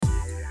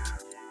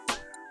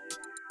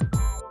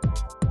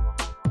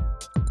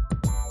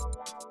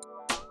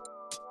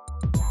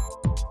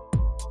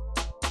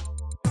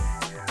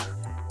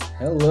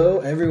Hello,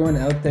 everyone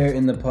out there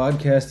in the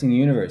podcasting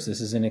universe.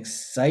 This is an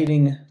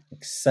exciting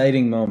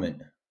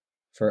moment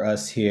for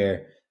us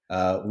here.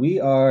 We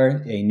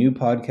are a new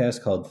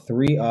podcast called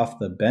Three Off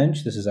the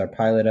Bench. This is our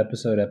pilot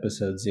episode,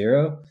 episode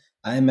 0.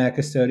 I'm Matt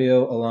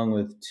Custodio, along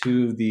with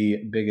two of the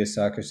biggest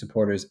soccer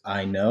supporters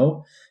I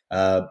know,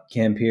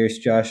 Cam Pierce,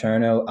 Josh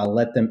Arno. I'll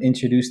let them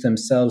introduce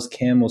themselves.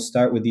 Cam, we'll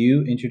start with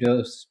you.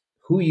 Introduce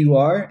who you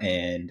are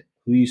and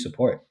who you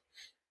support.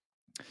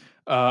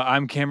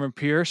 I'm Cameron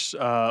Pierce,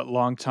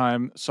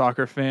 longtime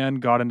soccer fan.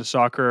 Got into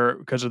soccer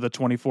because of the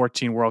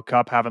 2014 World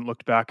Cup. Haven't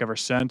looked back ever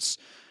since.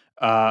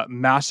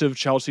 Massive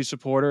Chelsea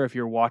supporter. If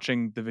you're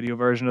watching the video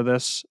version of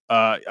this,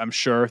 I'm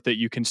sure that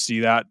you can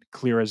see that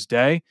clear as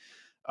day.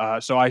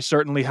 So I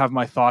certainly have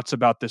my thoughts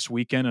about this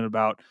weekend and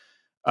about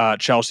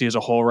Chelsea as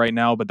a whole right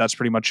now, but that's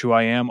pretty much who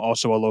I am.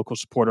 Also a local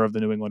supporter of the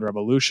New England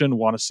Revolution.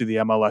 Want to see the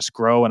MLS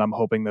grow, and I'm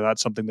hoping that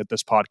that's something that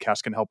this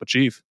podcast can help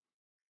achieve.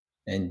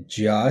 And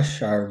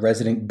Josh, our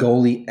resident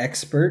goalie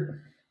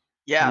expert.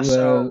 Yeah.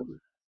 Sorry,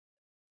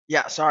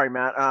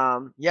 Matt.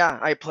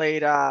 I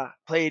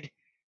played,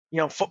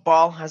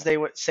 football, as they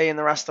would say in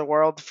the rest of the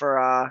world,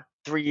 for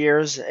 3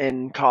 years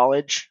in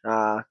college.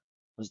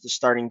 Was the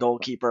starting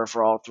goalkeeper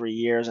for all 3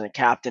 years and a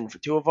captain for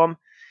 2 of them.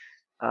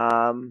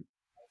 I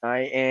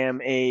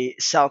am a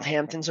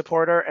Southampton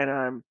supporter,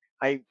 and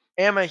I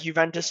am a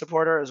Juventus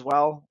supporter as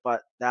well,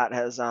 but that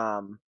has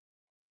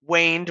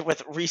waned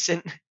with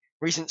recent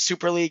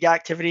Super League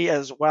activity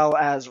as well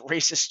as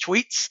racist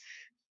tweets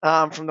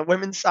from the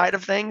women's side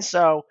of things.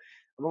 So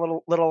I'm a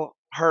little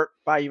hurt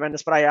by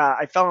Juventus, but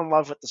I fell in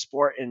love with the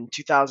sport in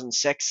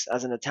 2006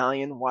 as an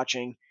Italian,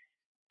 watching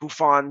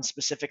Buffon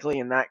specifically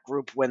in that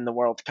group win the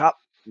World Cup,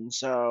 and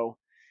so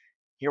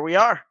here we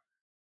are.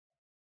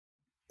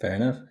 Fair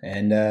enough.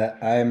 And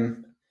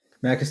I'm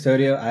Matt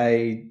Custodio.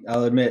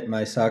 I'll admit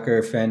my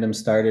soccer fandom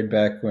started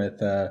back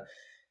with I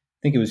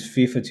think it was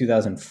FIFA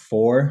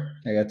 2004.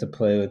 I got to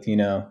play with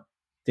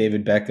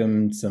David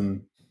Beckham,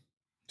 some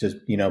just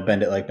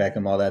bend it like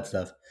Beckham, all that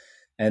stuff.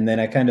 And then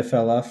I kind of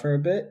fell off for a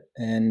bit.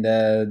 And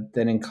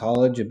then in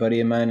college, a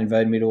buddy of mine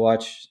invited me to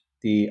watch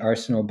the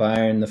Arsenal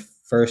Bayern, the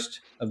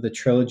first of the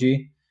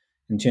trilogy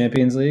in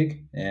Champions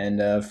League.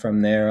 And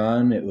from there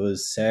on, it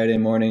was Saturday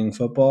morning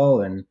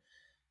football, and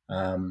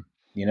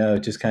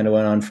it just kind of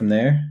went on from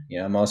there.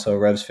 I'm also a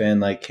Revs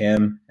fan like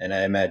Cam, and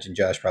I imagine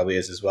Josh probably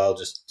is as well,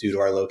 just due to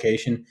our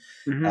location.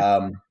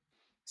 Mm-hmm.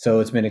 So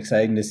it's been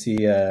exciting to see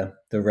the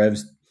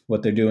Revs,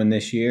 what they're doing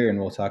this year, and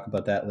we'll talk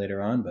about that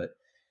later on. But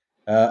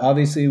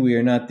obviously, we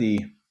are not the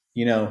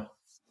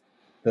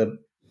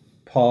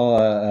Paul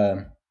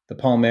the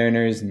Paul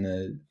Mariners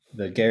and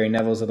the Gary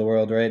Nevilles of the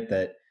world, right?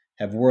 That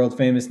have world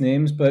famous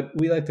names, but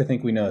we like to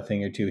think we know a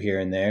thing or two here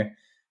and there.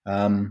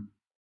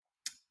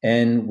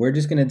 And we're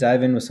just going to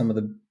dive in with some of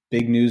the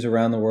big news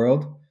around the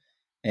world.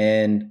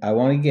 And I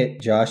want to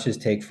get Josh's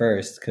take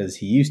first, because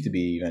he used to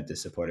be a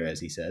Juventus supporter, as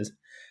he says,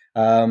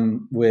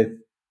 with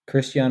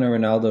Cristiano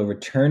Ronaldo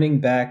returning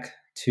back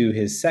to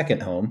his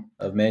second home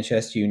of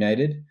Manchester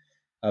United.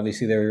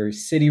 Obviously, there are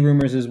City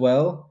rumors as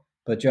well.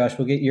 But Josh,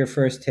 we'll get your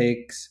first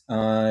takes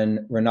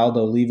on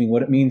Ronaldo leaving,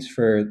 what it means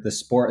for the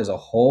sport as a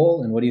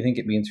whole, and what do you think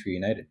it means for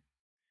United?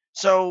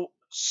 So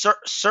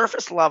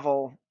surface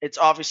level, it's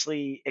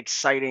obviously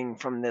exciting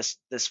from this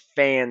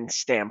fan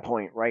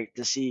standpoint, right?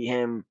 To see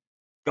him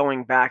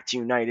going back to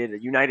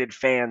United. United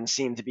fans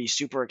seem to be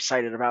super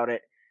excited about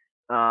it.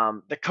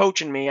 The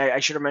coach and me, I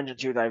should have mentioned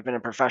too that I've been a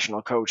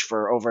professional coach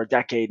for over a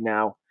decade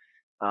now.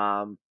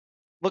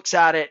 Looks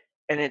at it,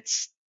 and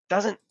it's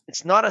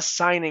not a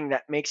signing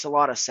that makes a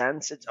lot of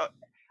sense.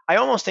 I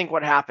almost think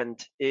what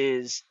happened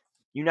is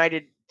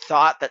United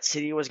thought that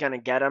City was going to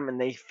get him, and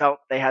they felt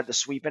they had to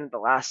sweep in at the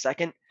last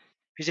second.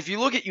 Because if you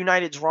look at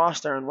United's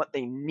roster and what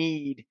they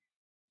need,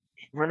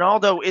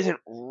 Ronaldo isn't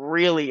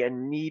really a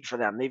need for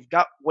them. They've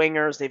got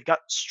wingers, they've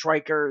got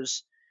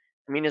strikers.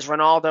 I mean, is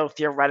Ronaldo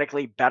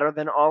theoretically better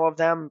than all of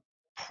them?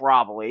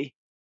 Probably.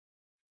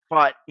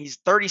 But he's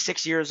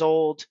 36 years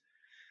old.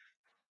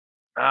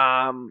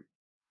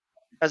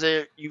 As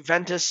a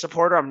Juventus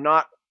supporter, I'm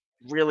not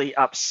really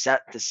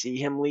upset to see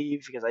him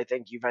leave, because I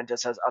think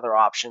Juventus has other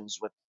options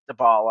with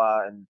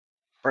Dybala and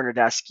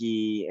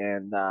Bernardeschi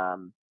and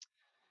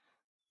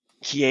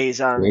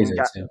Chiesa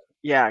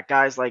and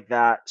guys like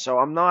that. So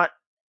I'm not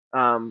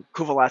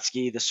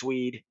Kuvaletsky, the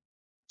Swede.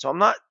 So I'm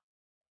not.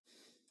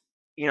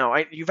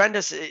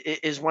 Juventus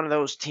is one of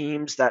those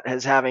teams that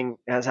has had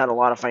a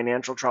lot of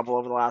financial trouble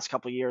over the last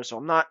couple of years. So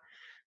I'm not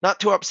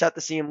too upset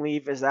to see him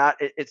leave.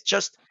 It's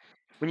just,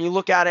 when you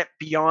look at it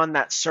beyond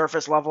that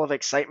surface level of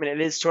excitement, it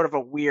is sort of a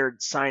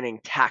weird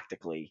signing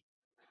tactically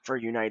for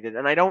United.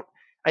 And I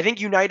think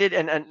United,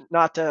 and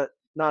not to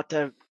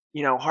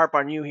harp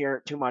on you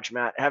here too much,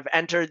 Matt, have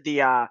entered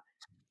the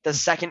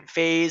second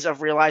phase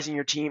of realizing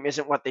your team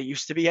isn't what they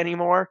used to be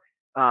anymore.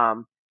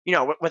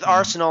 With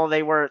Arsenal,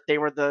 they were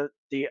the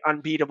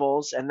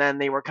unbeatables, and then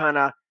they were kind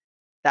of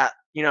that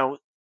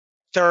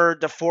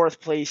third to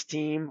fourth place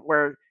team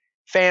where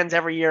fans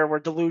every year were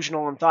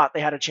delusional and thought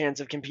they had a chance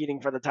of competing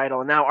for the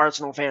title. And now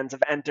Arsenal fans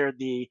have entered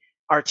the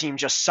our team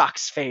just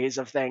sucks phase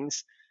of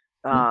things.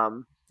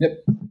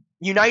 Yep.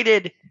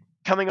 United,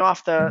 coming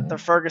off the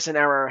Ferguson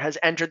era, has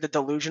entered the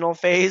delusional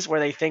phase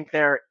where they think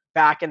they're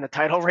back in the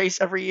title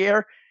race every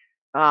year.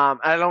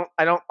 I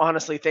don't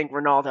honestly think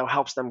Ronaldo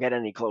helps them get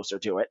any closer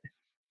to it.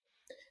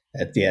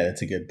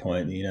 That's a good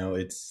point.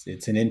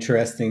 It's an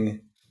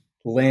interesting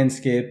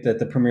landscape that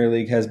the Premier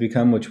League has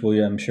become, which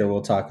I'm sure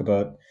we'll talk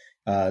about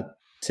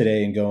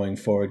today and going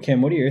forward.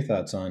 Kim, what are your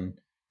thoughts on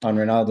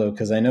Ronaldo?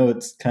 Because I know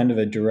it's kind of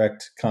a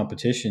direct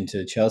competition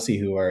to Chelsea,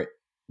 who are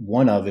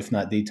one of, if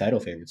not the title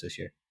favorites this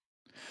year.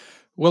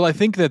 Well, I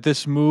think that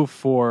this move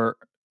for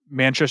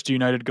Manchester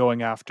United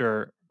going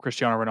after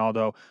Cristiano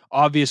Ronaldo,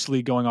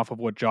 obviously going off of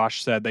what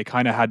Josh said, they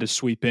kind of had to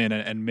sweep in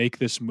and make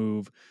this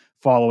move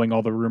following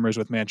all the rumors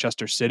with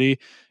Manchester City.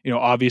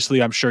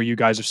 Obviously, I'm sure you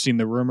guys have seen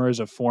the rumors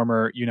of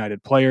former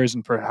United players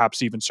and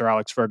perhaps even Sir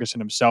Alex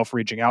Ferguson himself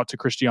reaching out to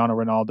Cristiano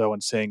Ronaldo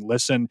and saying,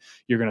 listen,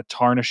 you're going to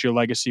tarnish your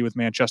legacy with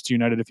Manchester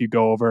United if you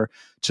go over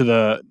to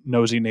the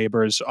nosy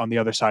neighbors on the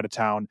other side of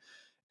town.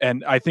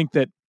 And I think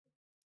that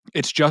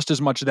it's just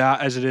as much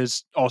that as it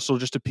is also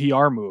just a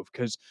PR move.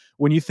 Because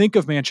when you think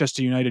of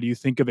Manchester United, you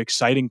think of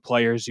exciting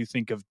players, you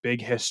think of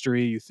big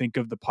history, you think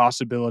of the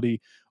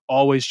possibility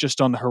always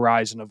just on the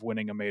horizon of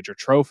winning a major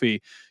trophy.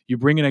 You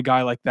bring in a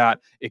guy like that,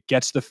 it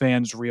gets the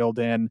fans reeled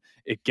in,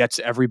 it gets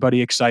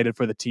everybody excited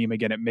for the team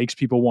again, it makes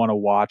people want to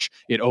watch,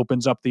 it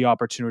opens up the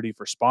opportunity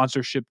for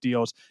sponsorship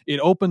deals, it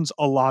opens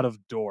a lot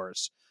of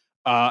doors.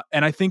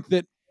 And I think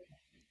that,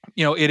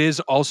 it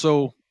is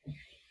also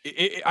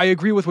I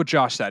agree with what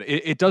Josh said.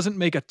 It doesn't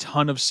make a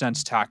ton of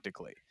sense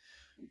tactically,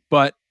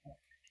 but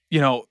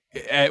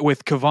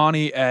with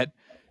Cavani at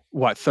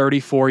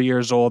 34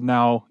 years old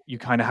now, you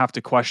kind of have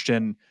to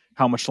question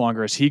how much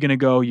longer is he going to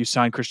go. You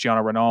signed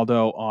Cristiano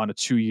Ronaldo on a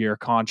 2-year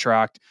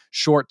contract,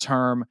 short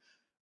term.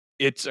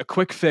 It's a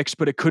quick fix,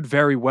 but it could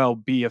very well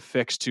be a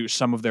fix to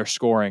some of their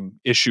scoring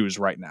issues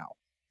right now.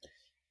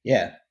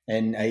 Yeah,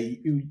 and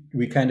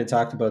we kind of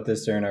talked about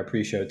this during our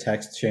pre-show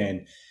text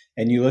chain,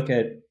 and you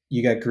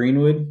got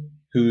Greenwood,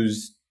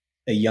 who's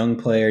a young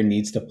player,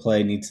 needs to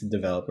play, needs to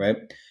develop, right?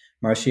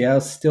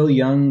 Martial's still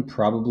young,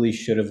 probably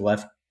should have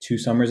left 2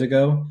 summers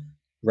ago.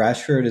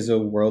 Rashford is a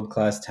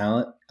world-class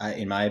talent,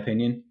 in my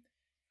opinion.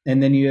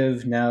 And then you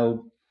have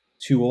now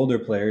 2 older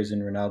players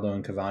in Ronaldo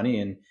and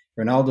Cavani. And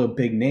Ronaldo,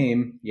 big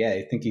name. Yeah,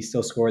 I think he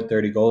still scored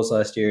 30 goals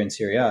last year in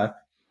Serie A,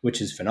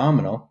 which is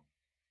phenomenal.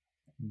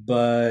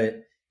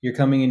 But you're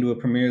coming into a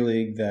Premier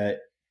League that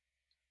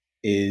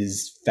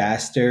is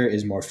faster,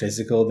 is more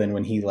physical than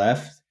when he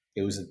left.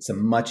 It's a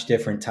much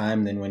different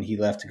time than when he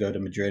left to go to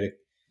Madrid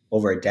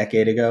over a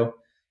decade ago.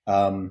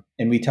 And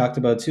we talked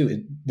about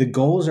too, the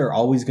goals are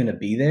always going to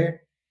be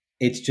there.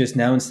 It's just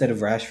now, instead of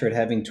Rashford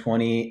having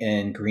 20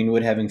 and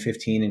Greenwood having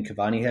 15 and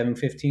Cavani having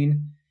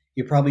 15,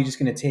 you're probably just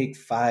going to take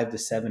 5 to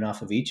 7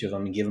 off of each of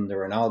them and give them to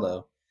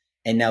Ronaldo.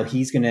 And now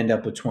he's going to end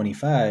up with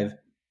 25,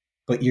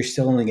 but you're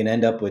still only going to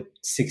end up with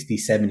 60,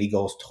 70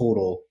 goals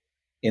total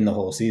in the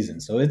whole season.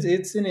 So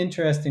it's an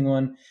interesting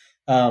one.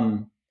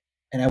 And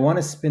I want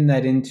to spin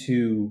that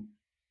into,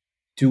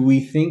 do we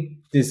think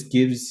this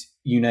gives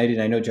United,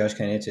 I know Josh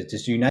kind of answered,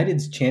 does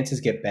United's chances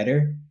get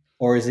better,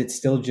 or is it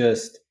still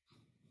just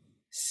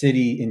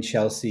City and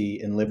Chelsea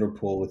and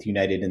Liverpool with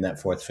United in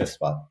that 4th, 5th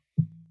spot?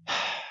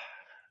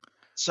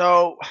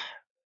 So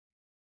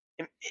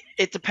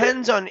it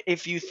depends on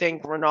if you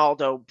think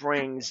Ronaldo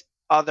brings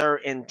other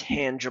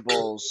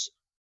intangibles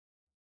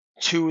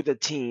to the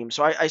team.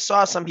 So I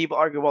saw some people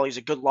argue, well, he's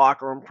a good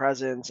locker room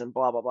presence and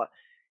blah blah blah.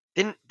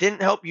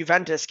 Didn't help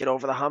Juventus get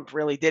over the hump,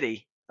 really, did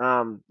he?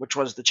 Which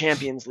was the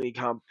Champions League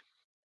hump.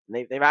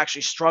 And they've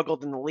actually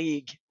struggled in the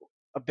league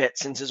a bit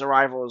since his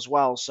arrival as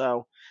well.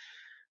 So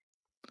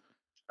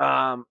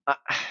I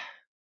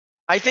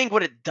think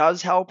what it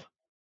does help,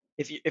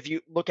 if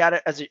you look at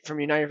it from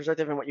United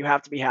perspective, and what you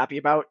have to be happy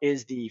about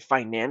is the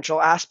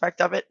financial aspect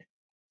of it.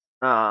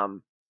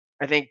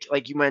 I think,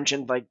 like you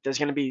mentioned, like there's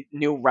going to be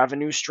new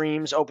revenue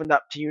streams opened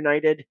up to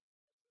United.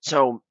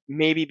 So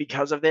maybe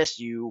because of this,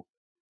 you,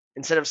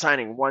 instead of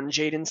signing one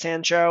Jadon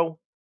Sancho,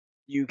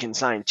 you can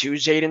sign 2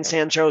 Jadon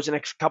Sanchos in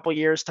a couple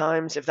years'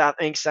 times, if that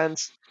makes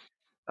sense.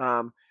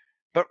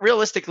 But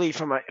realistically,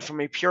 from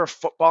a pure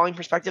footballing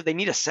perspective, they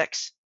need a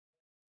 6.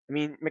 I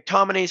mean,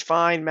 McTominay's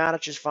fine,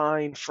 Matic is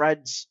fine,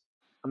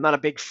 I'm not a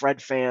big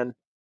Fred fan.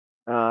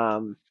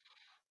 And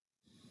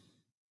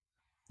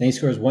he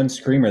scores 1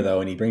 screamer though,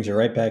 and he brings you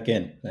right back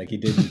in, like he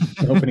did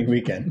opening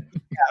weekend.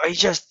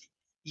 Yeah,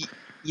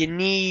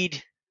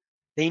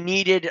 they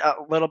needed a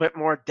little bit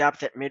more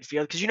depth at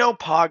midfield, because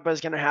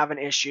Pogba's going to have an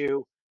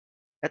issue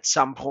at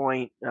some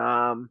point.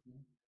 I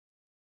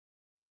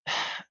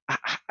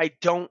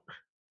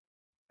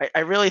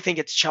really think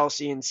it's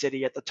Chelsea and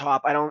City at the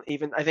top. I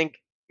think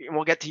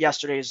we'll get to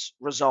yesterday's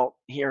result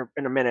here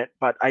in a minute,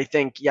 but I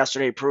think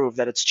yesterday proved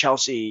that it's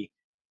Chelsea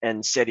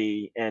and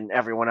City, and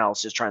everyone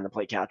else is trying to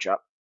play catch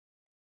up.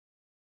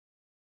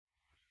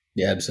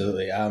 Yeah,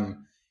 absolutely.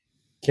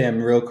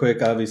 Kim, real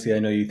quick, obviously I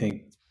know you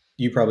think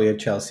you probably have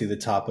Chelsea the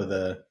top of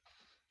the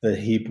the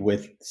heap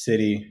with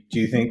City. Do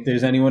you think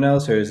there's anyone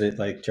else, or is it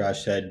like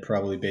Josh said,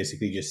 probably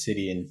basically just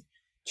City and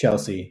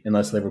Chelsea,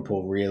 unless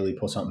Liverpool really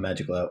pull something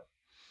magical out?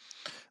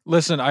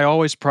 Listen, I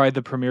always pride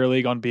the Premier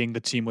League on being the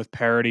team with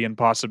parity and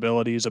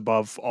possibilities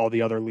above all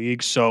the other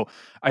leagues. So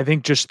I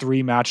think just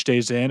 3 match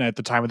days in, at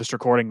the time of this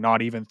recording,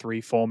 not even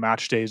 3 full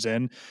match days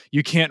in,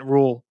 you can't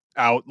rule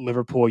out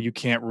Liverpool. You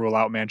can't rule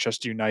out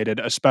Manchester United,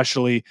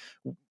 especially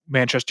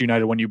Manchester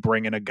United when you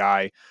bring in a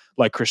guy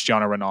like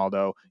Cristiano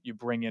Ronaldo, you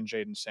bring in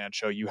Jadon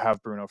Sancho, you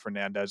have Bruno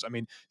Fernandes. I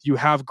mean, you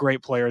have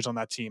great players on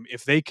that team.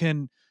 If they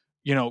can,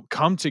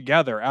 come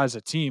together as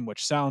a team,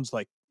 which sounds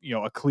like,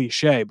 a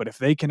cliche, but if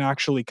they can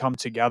actually come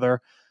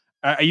together,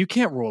 you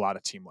can't rule out a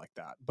team like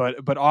that.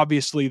 But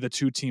obviously the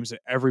two teams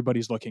that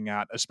everybody's looking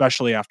at,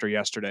 especially after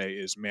yesterday,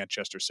 is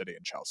Manchester City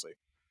and Chelsea.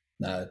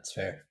 No, that's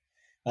fair.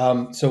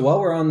 So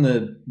while we're on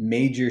the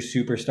major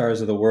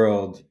superstars of the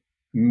world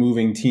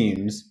moving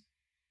teams,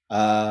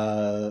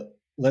 uh,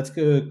 let's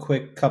go a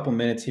quick couple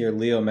minutes here.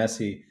 Leo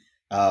Messi.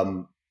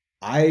 Um,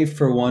 I,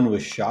 for one,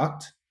 was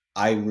shocked.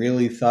 I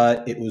really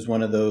thought it was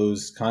one of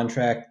those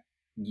contract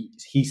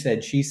he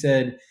said, she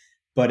said,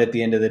 but at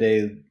the end of the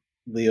day,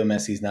 Leo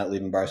Messi's not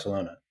leaving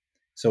Barcelona.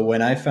 So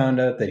when I found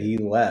out that he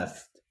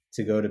left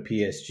to go to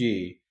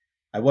PSG,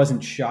 I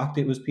wasn't shocked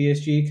it was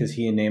PSG because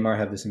he and Neymar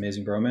have this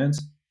amazing bromance,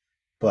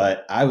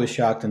 but I was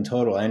shocked in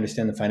total. I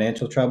understand the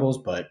financial troubles,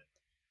 but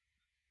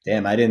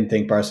damn, I didn't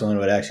think Barcelona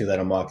would actually let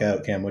him walk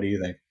out. Cam, what do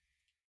you think?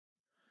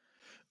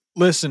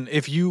 Listen,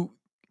 if you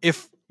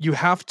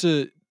have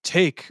to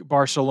take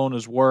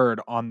Barcelona's word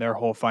on their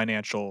whole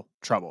financial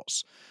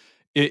troubles,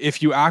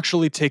 if you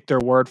actually take their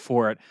word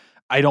for it,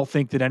 I don't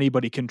think that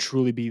anybody can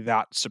truly be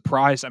that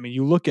surprised. I mean,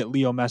 you look at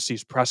Leo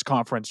Messi's press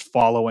conference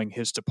following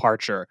his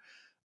departure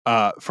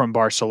from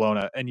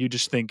Barcelona, and you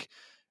just think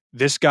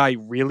this guy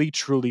really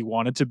truly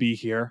wanted to be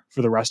here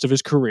for the rest of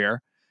his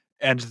career.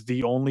 And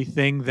the only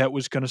thing that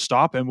was going to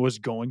stop him was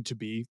going to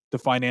be the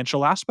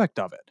financial aspect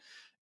of it.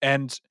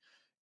 And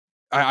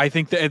I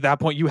think that at that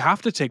point you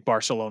have to take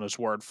Barcelona's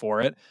word for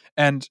it.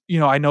 And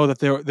I know that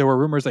there were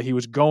rumors that he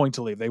was going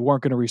to leave; they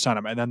weren't going to re-sign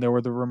him, and then there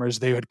were the rumors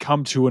they had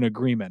come to an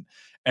agreement.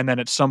 And then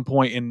at some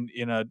point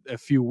in a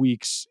few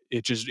weeks,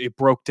 it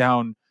broke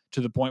down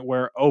to the point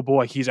where, oh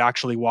boy, he's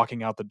actually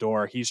walking out the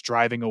door. He's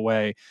driving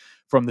away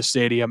from the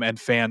stadium, and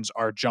fans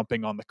are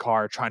jumping on the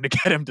car trying to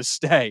get him to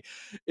stay.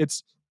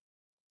 It's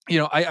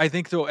I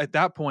think though at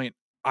that point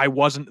I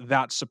wasn't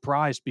that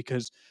surprised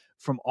because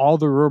from all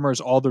the rumors,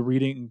 all the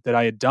reading that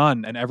I had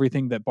done, and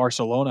everything that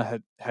Barcelona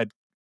had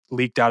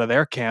leaked out of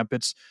their camp,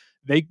 it's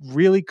they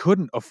really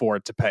couldn't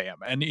afford to pay him.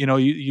 And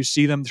you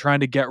see them trying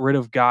to get rid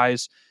of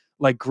guys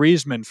like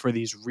Griezmann for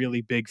these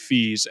really big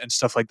fees and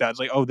stuff like that. It's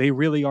like, oh, they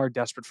really are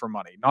desperate for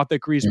money. Not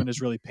that Griezmann has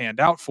really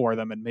panned out for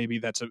them, and maybe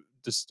that's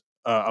just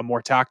a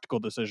more tactical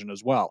decision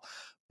as well.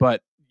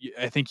 But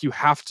I think you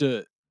have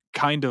to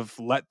kind of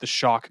let the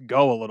shock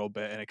go a little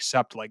bit and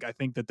accept, like, I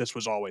think that this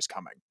was always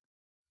coming.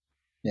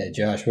 Yeah,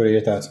 Josh, what are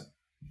your thoughts?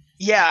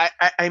 Yeah,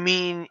 I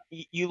mean,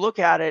 you look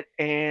at it,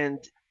 and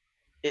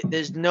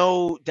there's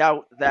no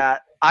doubt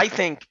that I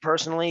think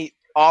personally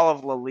all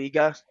of La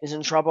Liga is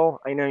in trouble.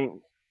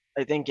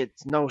 I think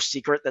it's no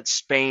secret that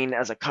Spain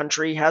as a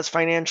country has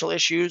financial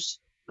issues,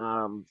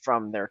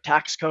 from their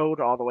tax code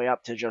all the way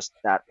up to just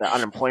that the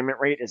unemployment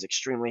rate is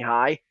extremely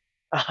high.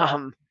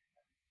 Um,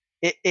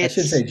 I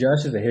should it's say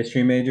Josh is a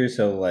history major,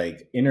 so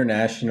like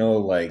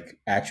international, like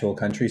actual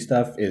country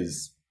stuff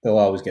is they'll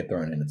always get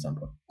thrown in at some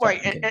point. Sorry,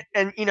 right,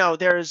 continue.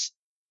 there's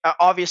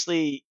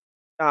obviously,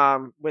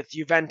 with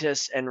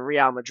Juventus and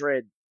Real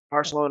Madrid,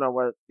 Barcelona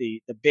were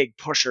the big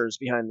pushers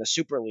behind the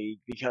Super League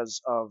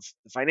because of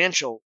the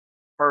financial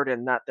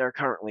burden that they're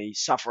currently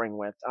suffering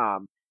with.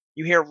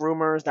 You hear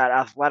rumors that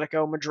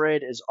Atletico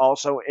Madrid is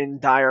also in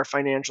dire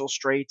financial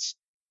straits.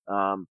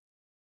 Um,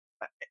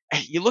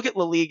 you look at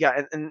La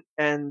Liga,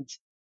 and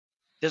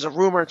there's a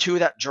rumor too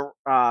that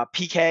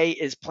PK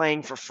is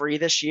playing for free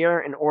this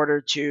year in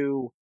order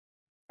to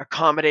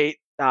accommodate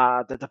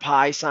the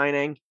Depay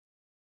signing.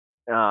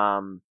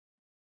 Um,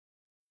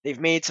 they've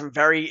made some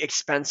very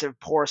expensive,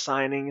 poor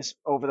signings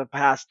over the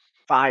past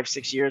 5,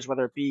 6 years,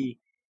 whether it be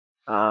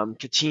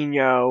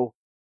Coutinho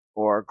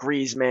or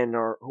Griezmann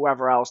or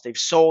whoever else. They've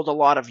sold a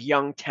lot of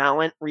young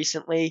talent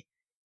recently.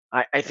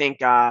 I think,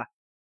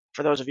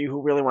 for those of you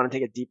who really want to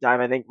take a deep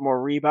dive, I think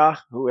Moriba,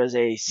 who is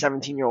a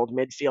 17-year-old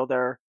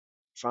midfielder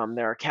from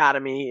their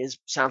academy,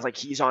 sounds like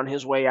he's on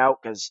his way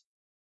out because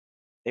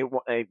they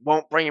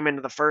won't bring him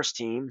into the first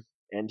team,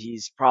 and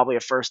he's probably a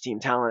first team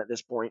talent at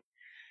this point.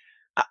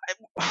 I,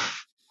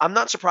 I'm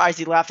not surprised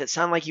he left. It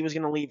sounded like he was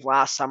going to leave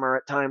last summer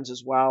at times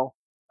as well.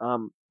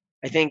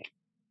 I think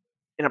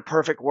in a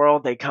perfect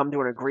world they come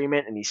to an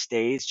agreement and he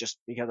stays, just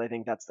because I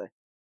think that's the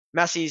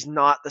Messi's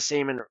not the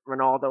same in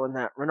Ronaldo, in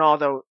that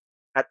Ronaldo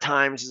at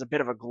times is a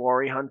bit of a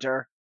glory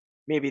hunter,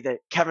 maybe the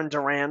Kevin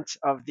Durant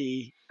of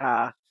the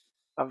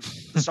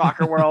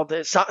soccer world.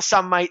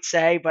 Some might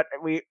say, but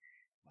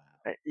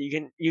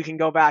you can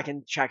go back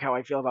and check how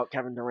I feel about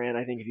Kevin Durant.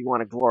 I think if you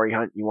want a glory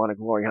hunt, you want a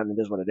glory hunt.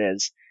 It is what it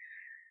is.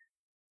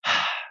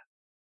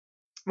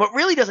 what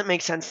really doesn't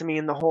make sense to me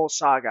in the whole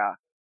saga,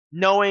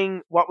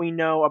 knowing what we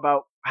know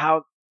about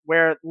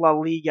where La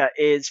Liga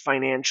is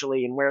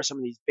financially and where some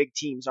of these big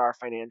teams are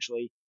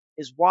financially,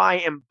 is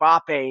why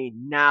Mbappe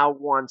now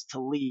wants to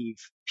leave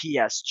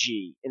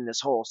PSG in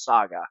this whole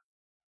saga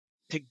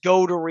to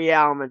go to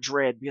Real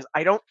Madrid, because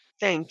I don't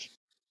think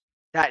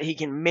that he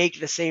can make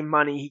the same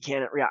money he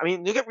can at Real. I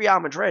mean, look at Real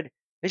Madrid.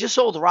 They just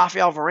sold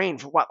Rafael Varane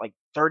for what, like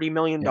 $30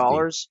 million?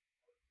 50.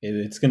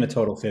 It's going to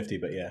total 50,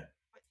 but yeah.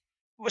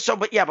 So,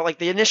 but like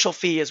the initial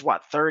fee is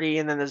what, 30,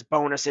 and then there's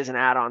bonuses and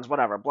add-ons,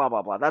 whatever, blah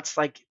blah blah. That's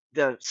like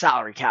the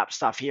salary cap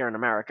stuff here in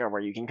America,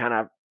 where you can kind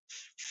of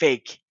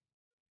fake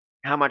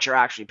how much you're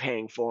actually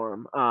paying for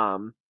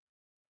them.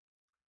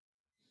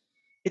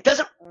 It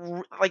doesn't,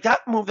 like,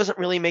 that move doesn't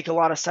really make a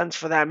lot of sense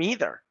for them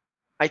either.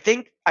 I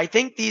think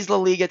these La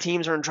Liga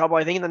teams are in trouble.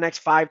 I think in the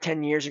next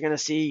 5-10 years you're going to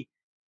see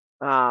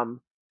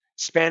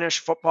Spanish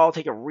football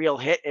take a real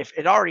hit. If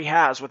it already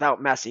has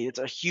without Messi, it's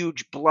a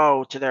huge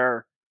blow to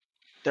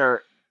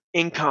their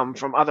income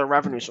from other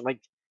revenues,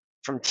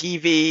 from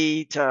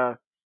TV to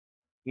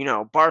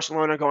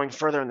Barcelona going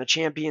further in the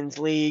Champions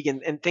League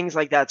and things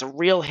like that. It's a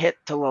real hit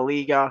to La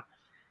Liga.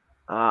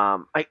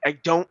 I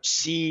don't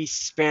see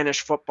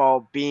Spanish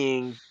football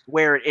being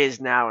where it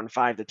is now in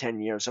 5 to 10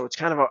 years. So it's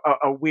kind of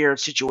a weird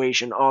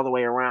situation all the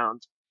way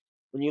around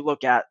when you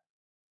look at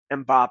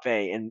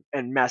Mbappe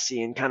and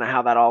Messi and kind of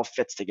how that all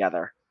fits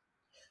together.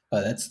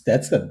 That's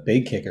the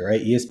big kicker,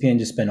 right? ESPN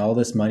just spent all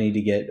this money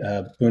to get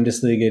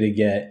Bundesliga, to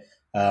get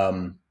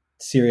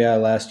Serie A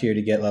last year,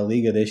 to get La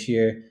Liga this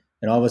year,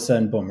 and all of a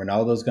sudden, boom,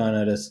 Ronaldo's gone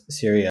out of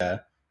Serie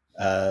A.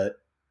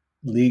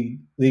 Ligue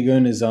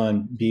 1 is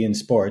on beIN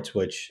Sports,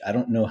 which I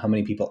don't know how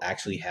many people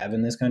actually have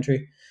in this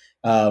country.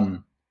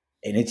 And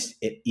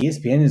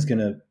ESPN is going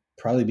to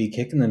probably be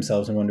kicking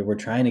themselves and wonder, we're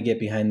trying to get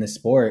behind this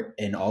sport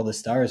and all the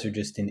stars are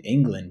just in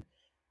England.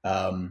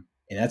 And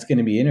that's going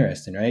to be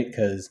interesting, right?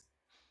 Because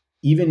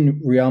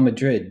even Real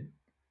Madrid,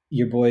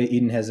 your boy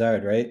Eden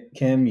Hazard, right?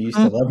 Kim, you used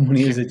to love him when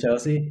he was at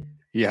Chelsea.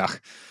 Yeah.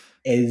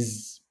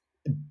 Is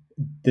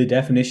the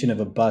definition of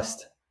a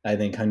bust, I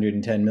think,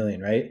 110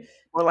 million, right?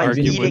 Or like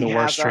arguably the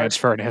worst Hazard.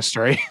 transfer in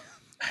history.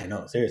 I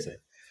know, seriously.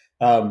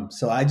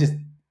 So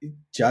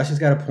Josh has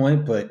got a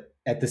point, but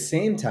at the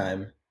same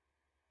time,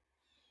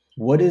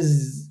 what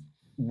is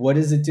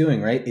it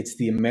doing, right? It's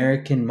the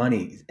American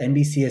money.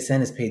 NBCSN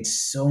has paid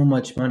so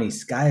much money.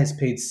 Sky has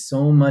paid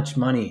so much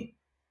money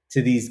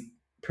to these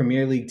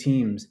Premier League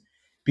teams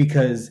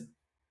because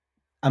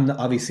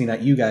obviously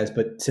not you guys,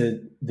 but to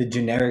the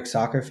generic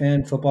soccer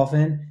fan, football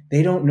fan,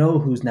 they don't know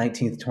who's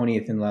 19th,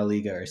 20th in La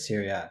Liga or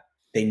Serie A.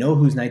 They know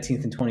who's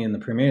 19th and 20th in the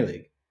Premier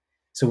League.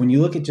 So when you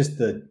look at just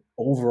the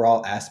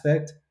overall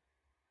aspect,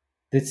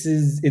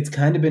 it's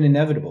kind of been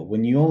inevitable.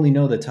 When you only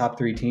know the top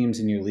 3 teams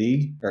in your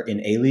league or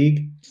in a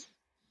league,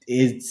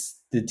 it's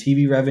the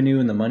TV revenue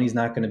and the money's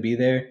not going to be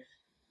there.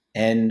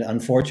 And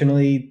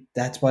unfortunately,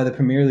 that's why the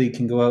Premier League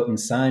can go out and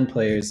sign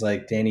players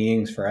like Danny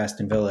Ings for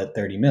Aston Villa at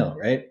 30 mil,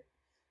 right?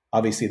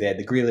 Obviously, they had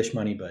the Grealish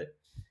money, but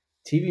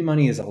TV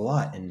money is a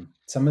lot. And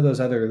some of those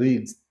other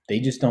leagues, they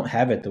just don't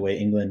have it the way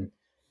England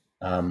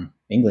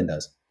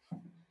does.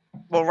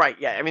 Well, right,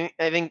 yeah. I mean,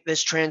 I think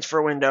this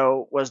transfer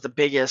window was the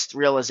biggest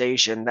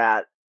realization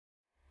that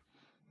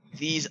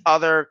these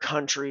other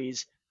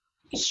countries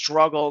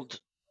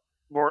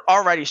were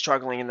already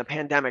struggling, and the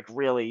pandemic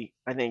really,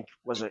 I think,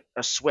 was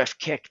a swift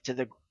kick to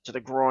the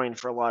groin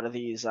for a lot of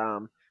these,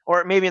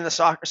 or maybe in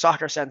the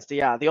soccer sense,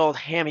 the old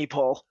hammy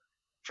pull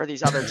for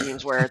these other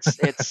teams, where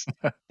it's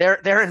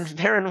they're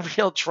in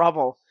real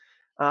trouble.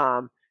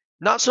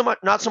 Not so much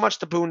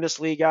the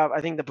Bundesliga. I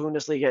think the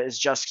Bundesliga is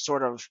just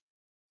sort of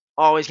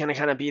always going to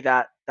kind of be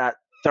that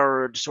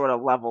third sort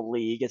of level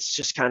league. It's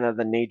just kind of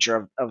the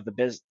nature of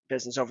the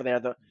business over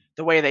there,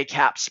 the way they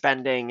cap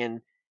spending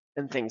and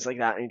things like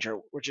that nature,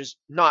 which is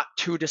not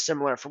too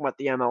dissimilar from what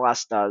the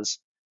MLS does,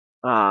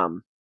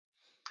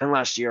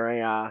 unless you're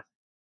a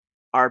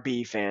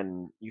RB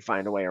fan, you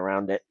find a way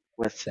around it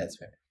with That's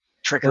fair.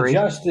 trickery.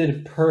 Well, Josh did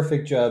a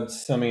perfect job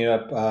summing it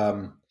up.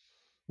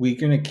 We're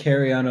going to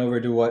carry on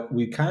over to what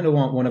we kind of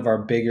want one of our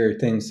bigger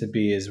things to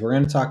be is we're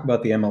going to talk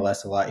about the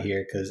MLS a lot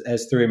here because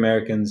as 3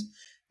 Americans,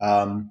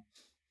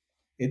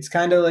 it's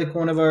kind of like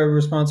one of our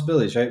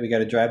responsibilities, right? We got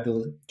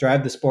to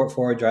drive the sport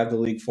forward, drive the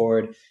league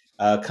forward.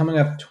 Coming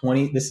up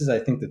this is, I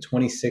think, the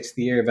 26th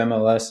year of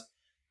MLS.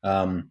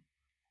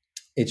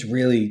 It's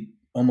really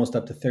almost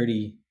up to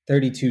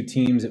 32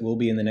 teams. It will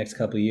be in the next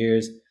couple of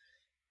years.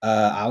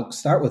 I'll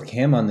start with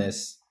Cam on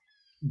this.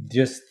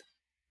 Just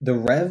the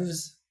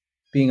Revs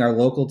being our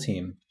local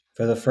team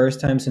for the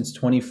first time since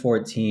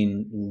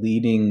 2014,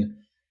 being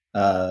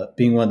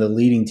one of the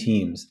leading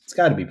teams. It's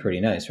got to be pretty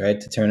nice, right?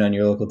 To turn on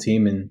your local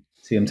team and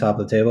see them top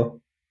of the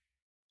table.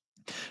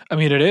 I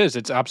mean, it is.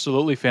 It's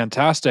absolutely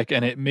fantastic,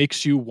 and it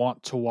makes you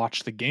want to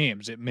watch the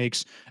games. It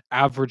makes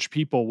average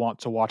people want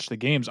to watch the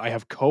games. I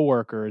have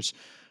coworkers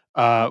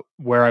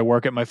where I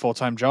work at my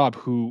full-time job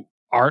who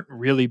aren't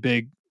really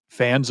big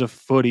fans of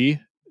footy,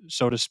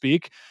 so to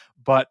speak,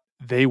 but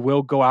they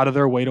will go out of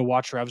their way to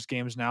watch Revs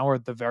games now, or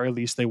at the very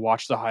least, they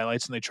watch the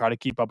highlights and they try to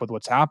keep up with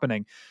what's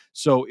happening.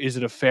 So, is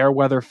it a fair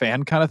weather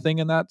fan kind of thing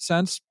in that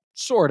sense?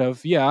 Sort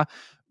of, yeah.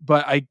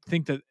 But I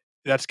think that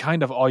that's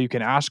kind of all you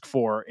can ask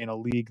for in a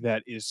league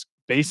that is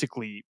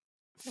basically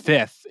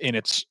fifth in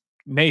its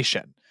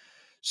nation.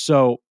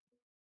 So,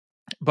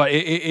 but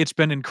it's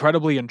been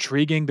incredibly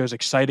intriguing. There's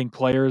exciting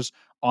players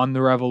on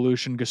the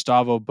Revolution.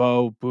 Gustavo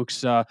Bo,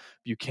 Buxa,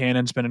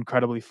 Buchanan's been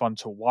incredibly fun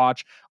to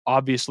watch.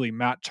 Obviously,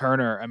 Matt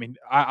Turner. I mean,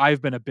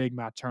 I've been a big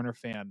Matt Turner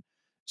fan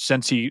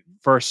since he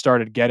first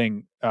started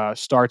getting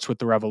starts with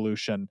the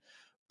Revolution.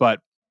 But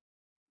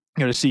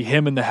to see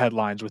him in the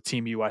headlines with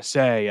Team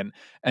USA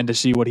and to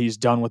see what he's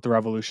done with the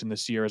Revolution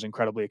this year is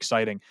incredibly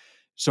exciting.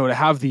 So to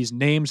have these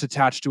names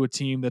attached to a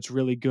team that's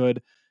really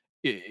good,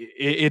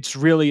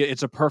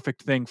 it's a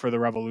perfect thing for the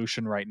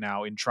Revolution right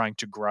now in trying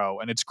to grow,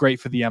 and it's great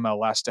for the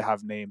MLS to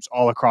have names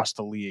all across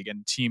the league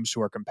and teams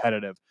who are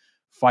competitive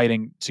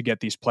fighting to get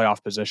these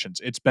playoff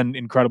positions. It's been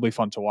incredibly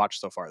fun to watch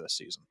so far this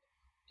season.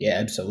 Yeah,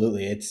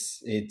 absolutely.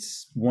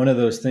 It's one of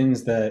those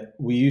things that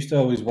we used to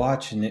always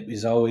watch, and it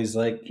was always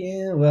like,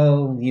 yeah,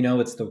 well,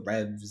 it's the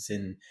Revs,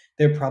 and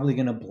they're probably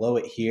going to blow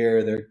it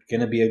here. They're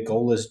going to be a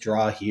goalless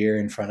draw here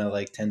in front of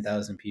like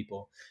 10,000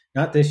 people.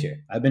 Not this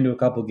year. I've been to a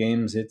couple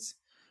games. It's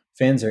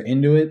fans are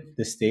into it.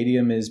 The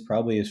stadium is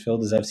probably as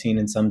filled as I've seen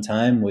in some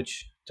time,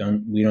 which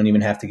we don't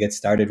even have to get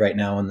started right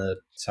now on the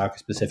soccer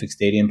specific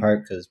stadium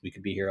part because we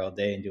could be here all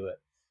day and do an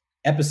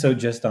episode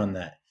just on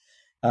that.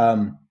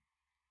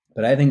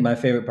 But I think my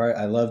favorite part,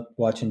 I love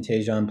watching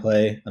Tajon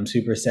play. I'm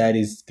super sad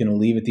he's going to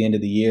leave at the end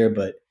of the year,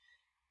 but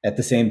at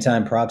the same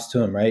time, props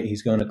to him, right?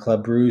 He's going to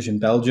Club Brugge in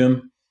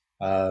Belgium.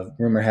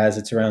 Rumor has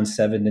it's around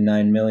 7 to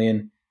 9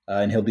 million,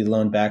 and he'll be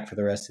loaned back for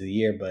the rest of the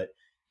year. But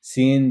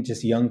seeing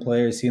just young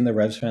players, seeing the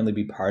Revs family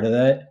be part of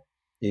that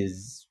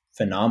is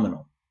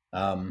phenomenal.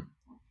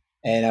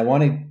 And I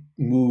want to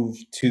move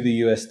to the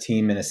U.S.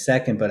 team in a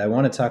second, but I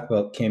want to talk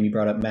about, Cam, you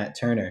brought up Matt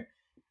Turner,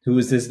 who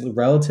was this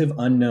relative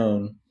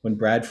unknown when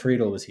Brad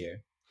Friedel was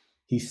here.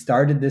 He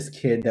started this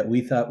kid that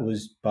we thought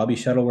was Bobby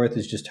Shuttleworth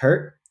is just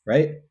hurt,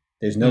 right?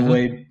 There's no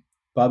way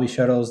Bobby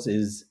Shuttles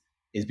is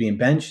being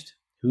benched.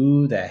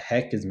 Who the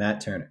heck is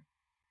Matt Turner?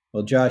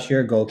 Well, Josh,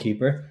 you're a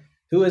goalkeeper.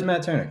 Who is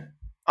Matt Turner?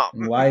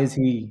 And why is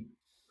he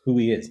who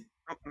he is?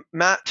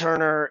 Matt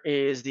Turner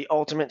is the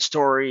ultimate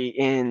story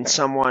in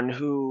someone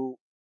who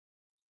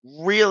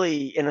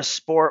really, in a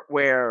sport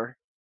where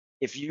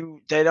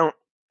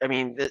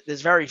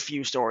there's very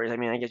few stories. I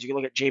mean, I guess you can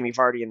look at Jamie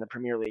Vardy in the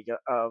Premier League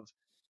of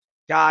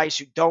guys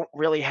who don't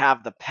really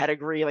have the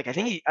pedigree. Like I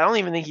don't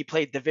even think he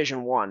played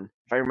Division 1,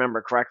 if I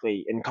remember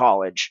correctly, in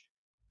college.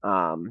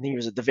 I think he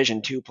was a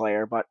Division 2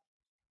 player, but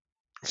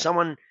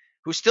someone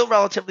who's still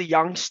relatively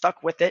young,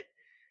 stuck with it.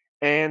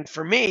 And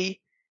for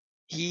me,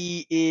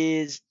 he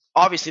is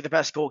obviously the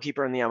best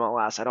goalkeeper in the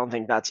MLS. I don't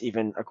think that's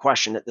even a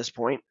question at this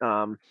point.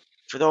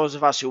 For those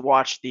of us who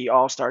watched the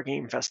All-Star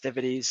Game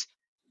festivities,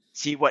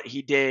 see what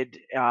he did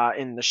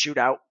in the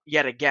shootout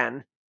yet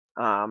again.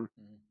 I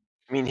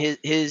mean,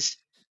 his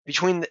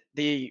between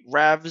the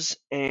Revs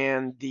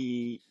and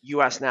the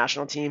U.S.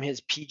 national team, his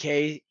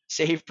PK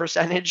save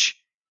percentage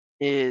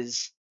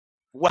is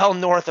well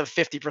north of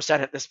 50%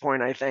 at this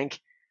point, I think.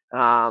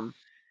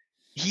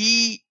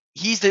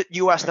 He's the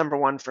U.S. number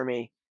one for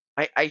me.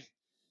 I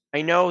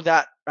know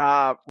that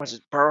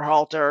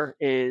Berhalter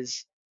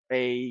is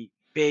a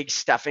big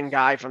Stefan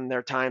guy from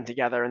their time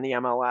together in the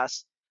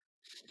MLS,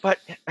 but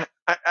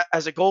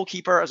as a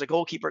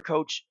goalkeeper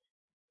coach,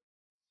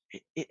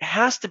 it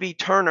has to be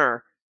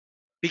Turner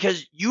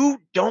because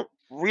you don't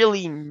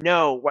really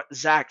know what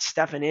Zach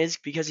Steffen is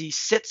because he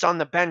sits on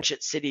the bench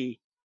at City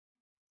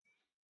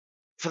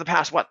for the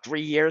past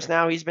 3 years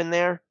now. He's been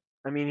there.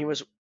 I mean, he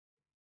was.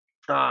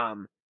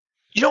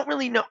 You don't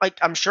really know. Like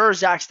I'm sure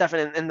Zach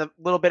Steffen, and the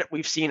little bit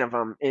we've seen of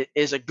him,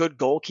 is a good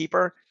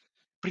goalkeeper,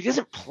 but he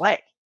doesn't play,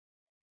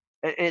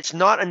 and it's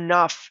not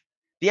enough.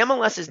 The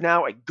MLS is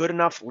now a good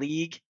enough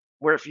league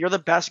where if you're the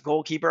best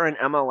goalkeeper in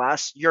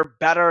MLS, you're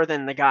better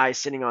than the guys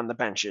sitting on the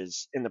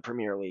benches in the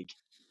Premier League,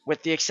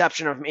 with the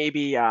exception of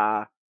maybe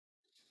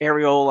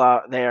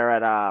Areola there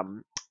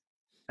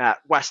at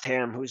West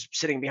Ham, who's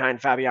sitting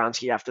behind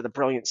Fabianski after the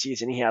brilliant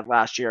season he had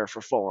last year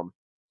for Fulham.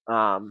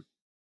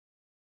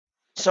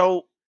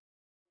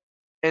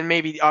 And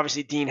maybe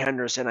obviously Dean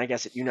Henderson, I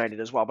guess, at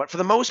United as well. But for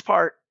the most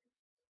part,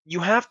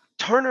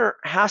 Turner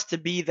has to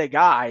be the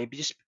guy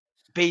just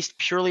based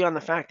purely on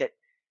the fact that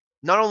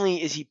not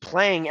only is he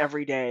playing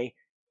every day,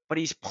 but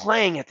he's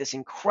playing at this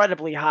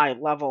incredibly high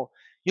level.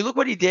 You look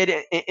what he did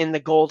in the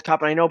Gold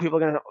Cup, and I know people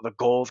are going to the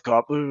Gold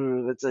Cup,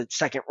 it's a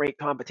second-rate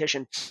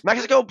competition.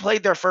 Mexico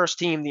played their first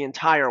team the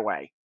entire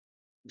way,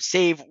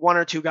 save one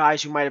or two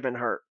guys who might have been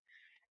hurt.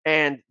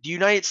 And the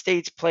United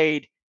States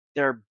played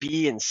their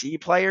B and C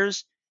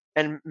players,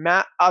 and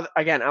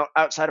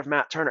outside of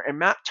Matt Turner. And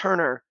Matt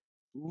Turner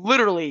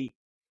literally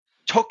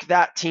took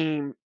that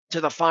team to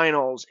the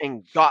finals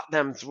and got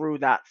them through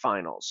that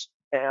finals.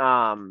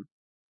 Are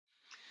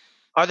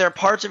there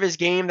parts of his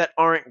game that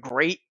aren't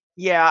great?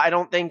 Yeah, I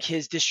don't think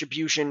his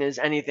distribution is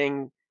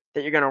anything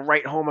that you're going to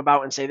write home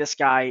about and say this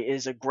guy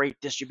is a great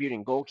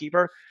distributing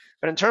goalkeeper.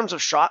 But in terms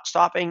of shot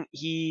stopping,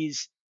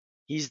 he's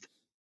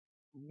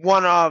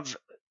one of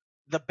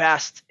the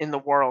best in the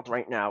world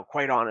right now,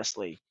 quite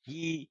honestly.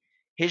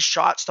 His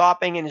shot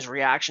stopping and his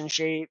reaction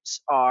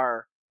shapes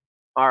are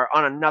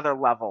on another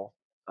level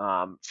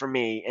for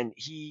me, and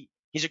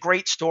he's a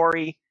great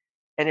story.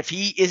 And if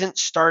he isn't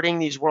starting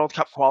these World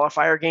Cup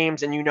qualifier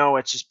games, and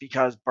it's just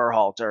because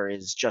Berhalter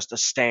is just a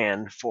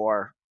stand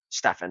for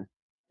Stefan,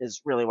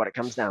 is really what it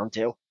comes down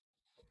to.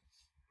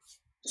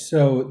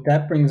 So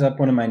that brings up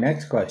one of my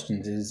next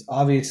questions. Is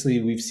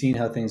obviously we've seen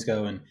how things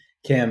go, and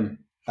Cam,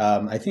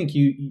 I think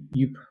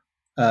we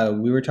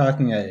were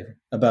talking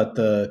about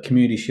the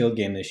Community Shield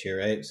game this year,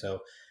 right? So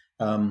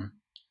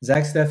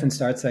Zach Steffen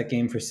starts that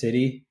game for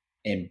City,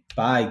 and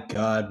by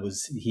God,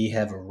 was he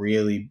have a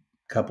really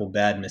couple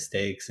bad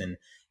mistakes, and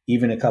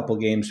even a couple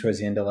games towards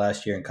the end of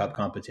last year in cup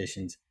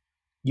competitions.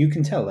 You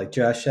can tell, like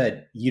Josh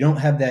said, you don't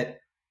have that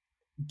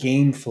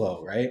game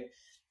flow, right?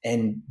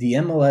 And the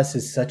MLS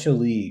is such a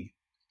league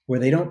where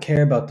they don't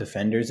care about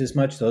defenders as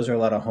much. Those are a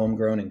lot of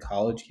homegrown and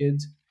college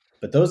kids.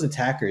 But those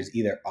attackers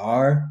either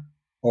are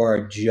or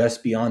are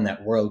just beyond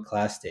that world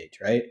class stage,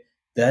 right?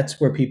 That's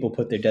where people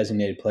put their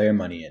designated player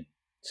money in.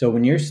 So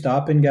when you're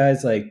stopping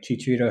guys like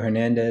Chicharito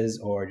Hernandez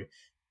or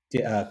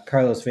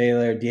Carlos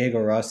Vela, Diego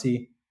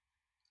Rossi,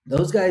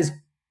 those guys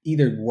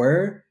either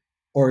were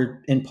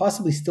or and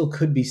possibly still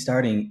could be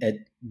starting at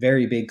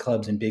very big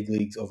clubs and big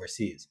leagues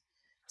overseas.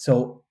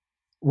 So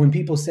when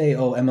people say,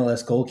 "Oh,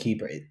 MLS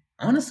goalkeeper,"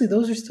 honestly,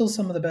 those are still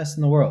some of the best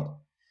in the world.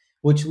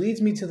 Which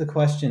leads me to the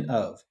question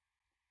of,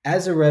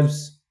 as a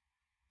Revs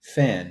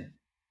fan,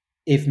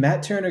 if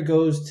Matt Turner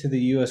goes to the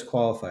U.S.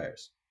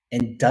 qualifiers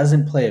and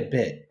doesn't play a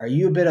bit, are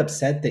you a bit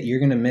upset that you're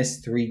going to miss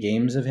 3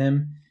 games of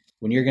him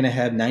when you're going to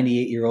have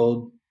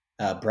 98-year-old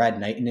Brad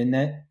Knighton in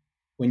net?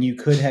 When you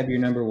could have your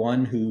number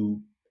one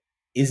who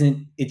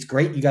isn't, it's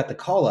great you got the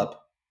call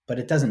up, but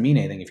it doesn't mean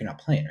anything if you're not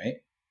playing, right?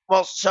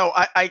 Well, so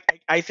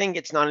I think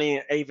it's not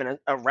even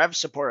a Rev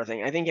supporter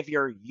thing. I think if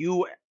you're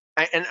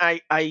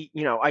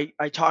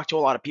I talk to a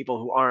lot of people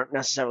who aren't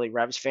necessarily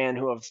Revs fan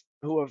who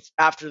have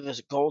after this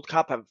Gold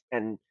Cup have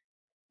and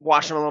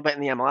watched them a little bit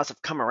in the MLS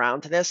have come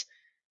around to this.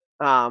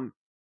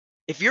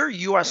 If you're a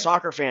U.S.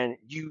 soccer fan,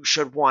 you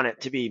should want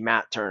it to be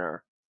Matt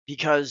Turner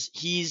because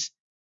he's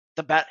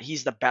the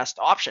best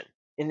option.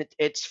 And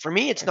it's for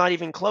me, it's not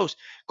even close.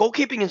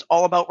 Goalkeeping is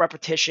all about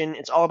repetition.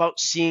 It's all about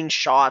seeing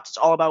shots. It's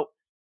all about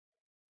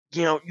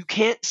you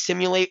can't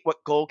simulate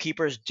what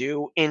goalkeepers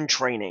do in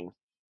training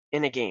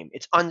in a game.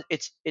 It's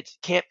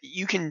can't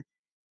you can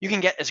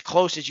get as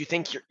close as you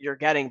think you're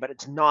getting, but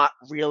it's not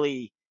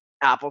really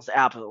apples to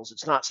apples.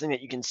 It's not something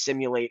that you can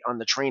simulate on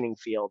the training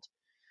field.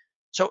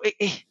 So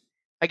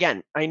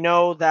again, I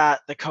know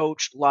that the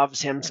coach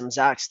loves him some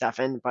Zach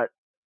Steffen, but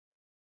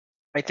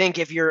I think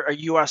if you're a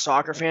U.S.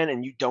 soccer fan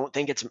and you don't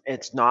think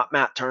it's not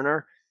Matt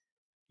Turner,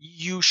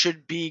 you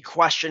should be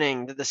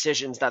questioning the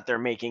decisions that they're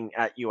making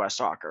at U.S.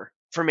 soccer.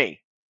 For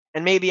me,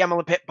 and maybe I'm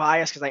a bit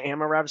biased because I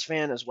am a Revs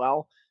fan as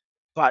well,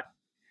 but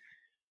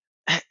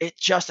it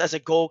just as a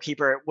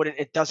goalkeeper,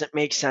 it doesn't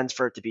make sense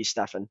for it to be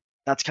Steffen.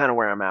 That's kind of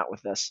where I'm at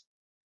with this.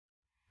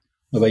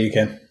 What about you,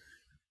 Ken?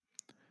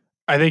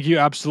 I think you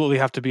absolutely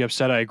have to be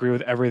upset. I agree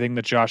with everything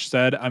that Josh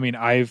said. I mean,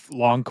 I've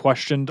long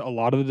questioned a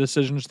lot of the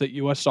decisions that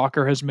U.S.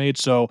 soccer has made,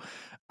 so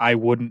I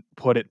wouldn't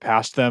put it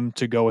past them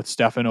to go with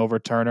Steffen over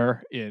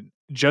Turner,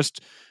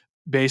 just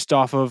based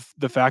off of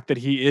the fact that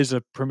he is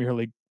a Premier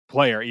League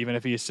player, even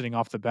if he is sitting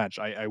off the bench.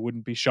 I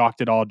wouldn't be shocked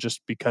at all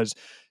just because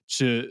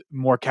to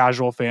more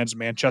casual fans,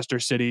 Manchester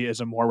City is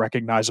a more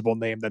recognizable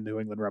name than New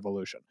England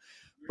Revolution.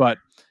 But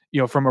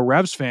from a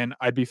Revs fan,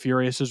 I'd be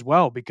furious as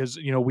well because,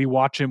 we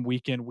watch him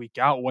week in, week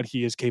out, what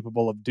he is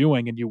capable of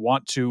doing. And you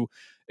want to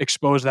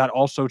expose that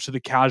also to the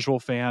casual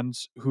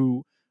fans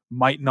who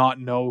might not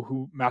know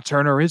who Matt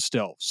Turner is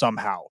still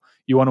somehow.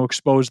 You want to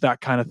expose that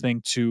kind of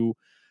thing to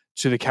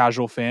the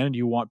casual fan, and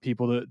you want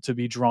people to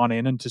be drawn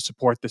in and to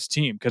support this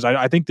team. Because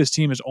I think this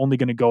team is only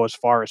going to go as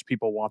far as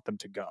people want them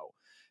to go,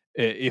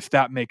 if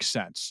that makes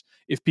sense.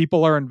 If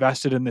people are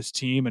invested in this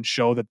team and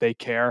show that they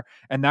care,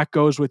 and that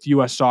goes with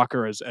U.S.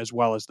 soccer as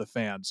well as the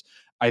fans,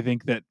 I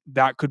think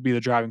that could be the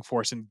driving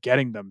force in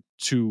getting them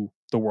to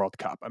the World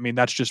Cup. I mean,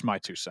 that's just my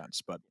 2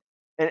 cents, but.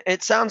 And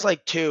it sounds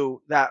like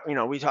too that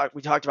we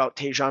talked about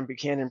Tajon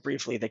Buchanan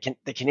briefly, the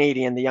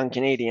Canadian, the young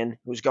Canadian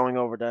who's going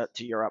over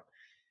to Europe.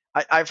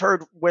 I've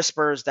heard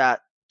whispers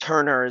that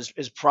Turner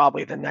is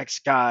probably the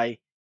next guy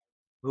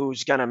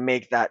who's going to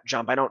make that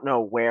jump. I don't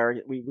know where.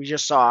 We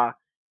just saw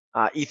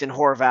Ethan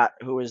Horvat,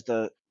 who is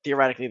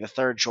theoretically the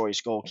third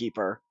choice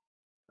goalkeeper,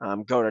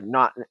 go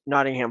to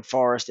Nottingham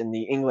Forest in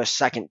the English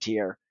second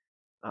tier.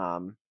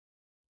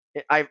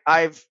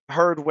 I've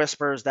heard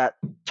whispers that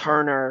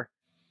Turner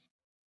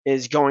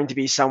is going to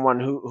be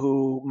someone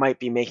who might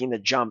be making the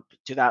jump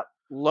to that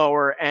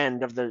lower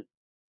end of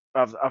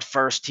a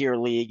first tier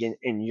league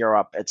in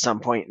Europe at some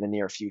point in the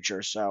near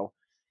future. So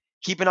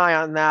keep an eye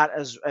on that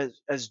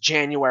as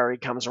January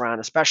comes around,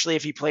 especially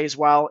if he plays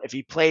well. If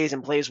he plays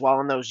well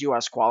in those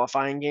U.S.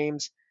 qualifying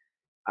games,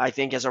 I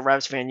think as a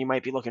Revs fan, you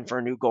might be looking for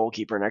a new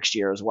goalkeeper next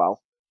year as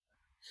well.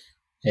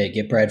 Hey,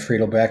 get Brad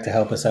Friedel back to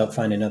help us out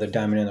find another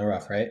diamond in the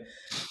rough, right?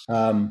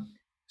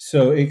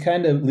 So it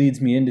kind of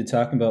leads me into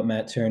talking about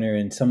Matt Turner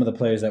and some of the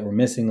players that were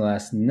missing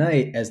last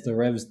night, as the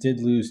Revs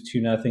did lose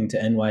 2-0 to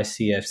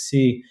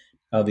NYCFC,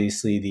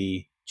 obviously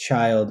the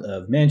child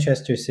of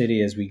Manchester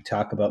City, as we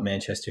talk about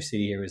Manchester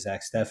City here with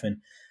Zach Steffen.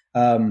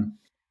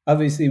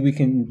 Obviously, we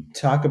can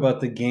talk about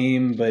the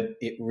game, but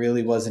it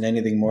really wasn't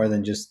anything more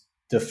than just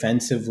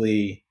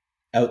defensively,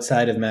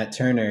 outside of Matt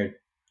Turner,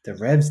 the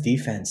Revs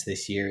defense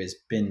this year has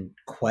been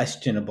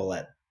questionable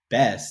at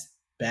best.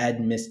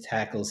 Bad missed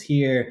tackles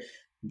here,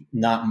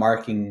 not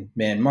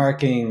man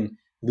marking,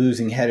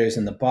 losing headers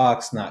in the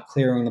box, not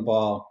clearing the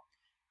ball.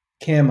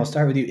 Cam, I'll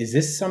start with you. Is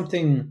this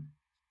something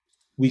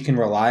we can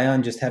rely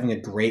on, just having a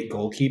great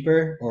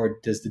goalkeeper, or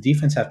does the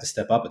defense have to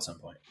step up at some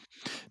point?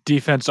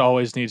 Defense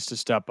always needs to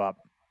step up.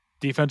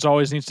 Defense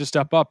always needs to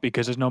step up,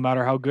 because no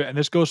matter how good, and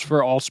this goes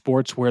for all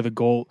sports where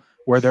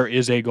there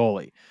is a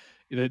goalie,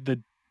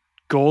 the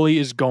goalie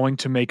is going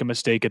to make a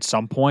mistake at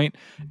some point,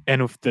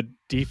 and if the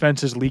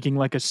defense is leaking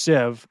like a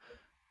sieve,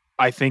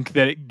 I think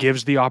that it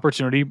gives the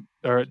opportunity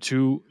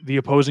to the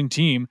opposing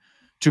team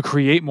to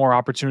create more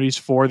opportunities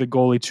for the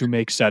goalie to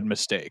make said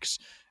mistakes.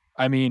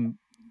 I mean,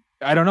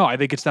 I don't know. I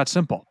think it's that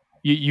simple.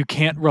 You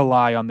can't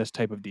rely on this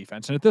type of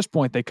defense, and at this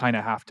point, they kind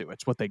of have to.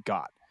 It's what they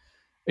got.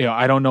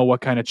 I don't know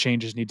what kind of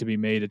changes need to be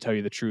made, to tell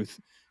you the truth,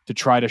 to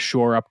try to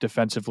shore up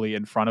defensively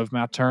in front of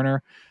Matt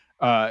Turner.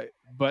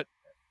 But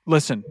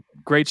listen,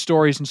 great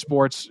stories in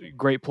sports,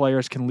 great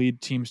players can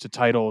lead teams to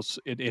titles.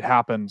 It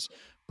happens,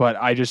 but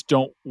I just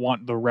don't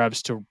want the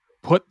Revs to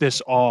put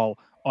this all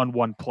on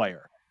one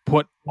player,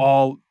 put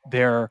all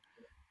their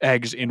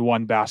eggs in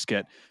one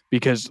basket,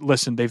 because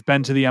listen, they've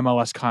been to the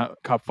MLS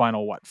Cup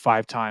final,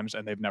 5 times,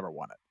 and they've never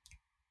won it.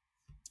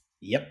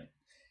 Yep.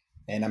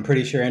 And I'm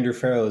pretty sure Andrew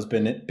Farrell has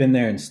been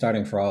there and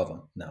starting for all of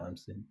them. No,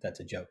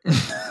 that's a joke.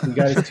 He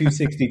got his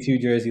 262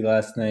 jersey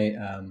last night,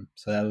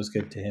 so that was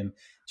good to him.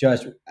 Josh,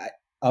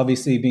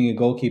 obviously being a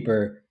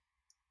goalkeeper,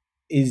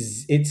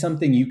 is it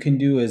something you can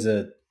do as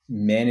a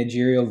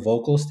managerial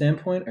vocal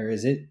standpoint, or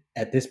is it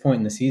at this point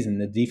in the season,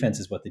 the defense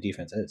is what the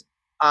defense is?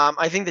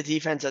 I think the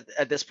defense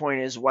at this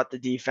point is what the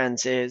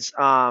defense is.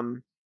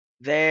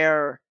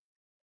 They're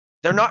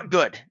not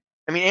good.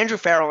 I mean, Andrew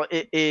Farrell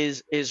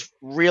is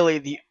really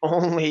the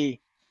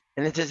only,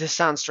 and this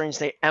sounds strange to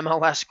say,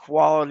 MLS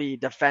quality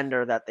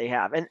defender that they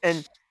have,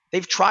 and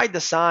they've tried to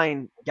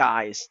sign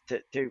guys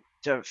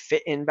to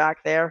fit in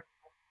back there,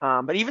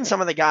 but even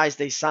some of the guys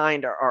they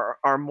signed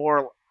are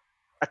more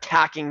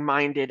attacking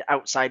minded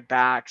outside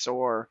backs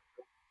or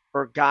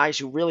guys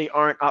who really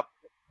aren't up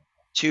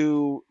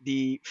to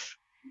the,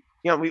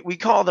 we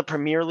call the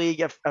Premier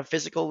League a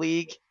physical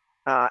league.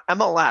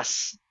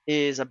 MLS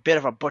is a bit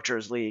of a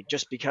butcher's league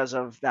just because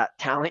of that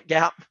talent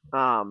gap.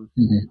 And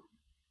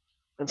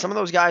some of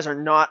those guys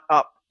are not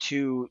up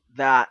to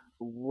that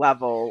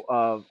level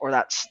of, or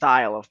that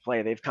style of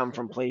play. They've come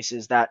from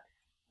places that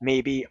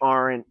maybe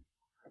aren't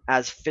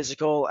as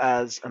physical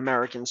as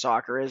American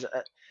soccer is,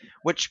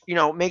 which,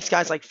 makes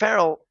guys like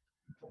Farrell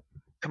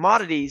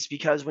commodities,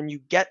 because when you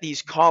get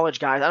these college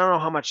guys, I don't know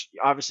how much,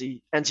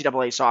 obviously,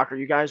 NCAA soccer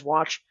you guys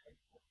watch,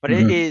 but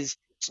it's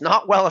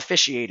not well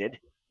officiated.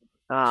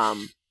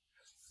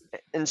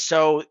 And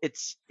so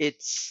it's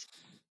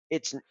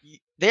the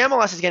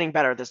MLS is getting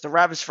better at this. The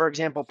Revs, for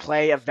example,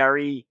 play a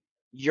very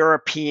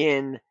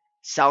European,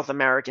 South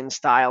American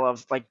style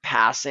of like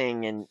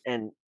passing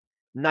and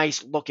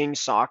nice looking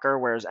soccer,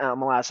 whereas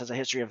MLS has a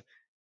history of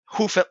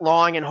hoof it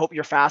long and hope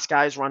your fast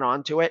guys run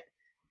onto it.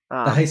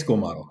 The high school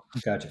model.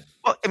 Gotcha.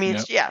 Well, I mean,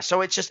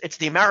 so it's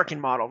the American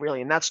model,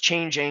 really, and that's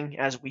changing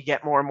as we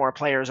get more and more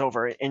players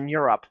over in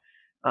Europe,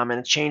 and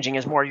it's changing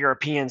as more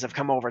Europeans have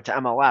come over to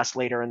MLS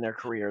later in their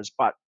careers.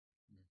 But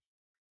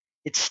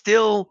it's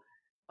still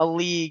a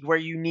league where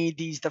you need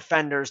these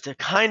defenders to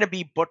kind of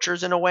be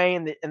butchers in a way,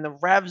 and the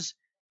Revs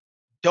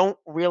don't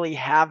really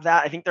have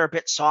that. I think they're a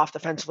bit soft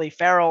defensively.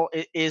 Farrell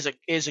is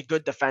a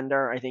good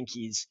defender. I think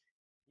he's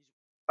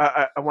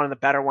one of the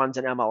better ones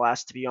in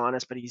MLS, to be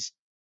honest, but he's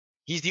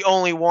the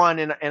only one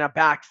in a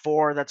back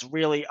four that's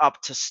really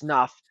up to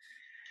snuff.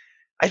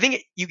 I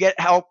think you get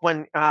help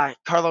when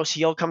Carlos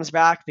Gil comes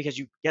back, because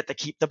you get to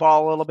keep the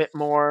ball a little bit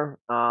more.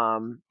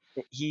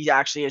 He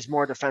actually is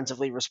more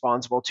defensively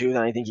responsible too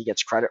than I think he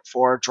gets credit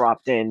for,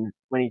 dropped in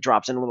when he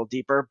drops in a little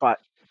deeper. But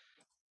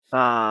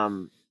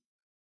the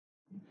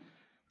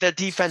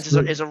defense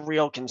is a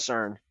real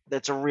concern.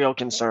 That's a real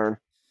concern.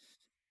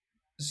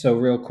 So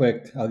real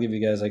quick, I'll give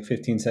you guys like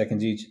 15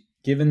 seconds each.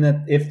 Given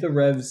that if the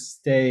Revs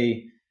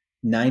stay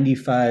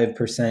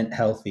 95%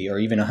 healthy or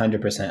even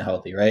 100%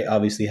 healthy, right?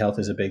 Obviously, health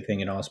is a big thing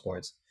in all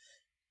sports.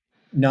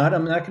 I'm not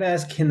going to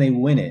ask, can they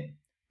win it?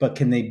 But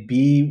can they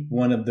be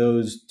one of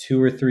those 2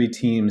 or 3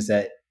 teams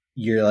that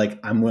you're like,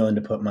 I'm willing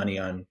to put money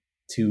on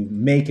to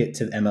make it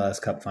to the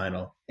MLS Cup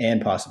final and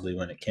possibly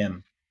win it?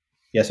 Kim,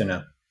 yes or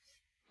no?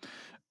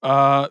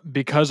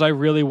 Because I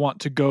really want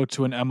to go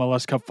to an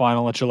MLS Cup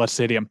final at Gillette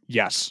Stadium.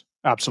 Yes,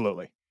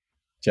 absolutely.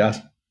 Josh?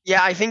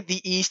 Yeah, I think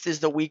the East is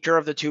the weaker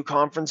of the two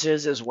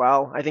conferences as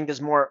well. I think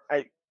there's more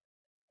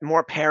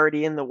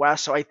parity in the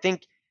West. So I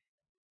think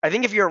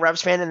if you're a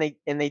Revs fan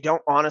and they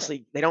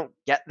don't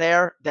get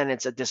there, then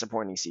it's a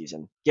disappointing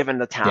season given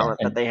the Yeah, talent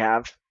that they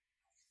have.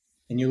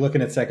 and you're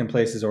looking at second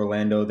place is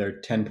Orlando.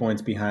 They're 10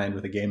 points behind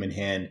with a game in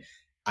hand.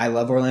 I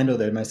love Orlando.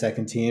 They're my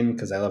second team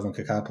because I love when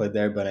Kaká played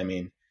there. But I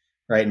mean,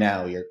 right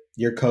now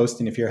you're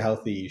coasting. If you're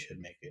healthy, you should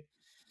make it.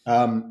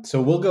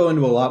 So we'll go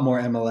into a lot more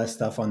MLS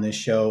stuff on this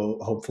show.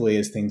 Hopefully,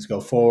 as things go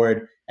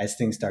forward, as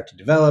things start to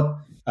develop.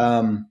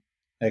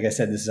 Like I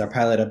said, this is our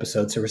pilot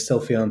episode, so we're still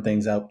feeling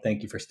things out.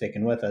 Thank you for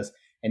sticking with us.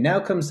 And now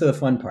comes to the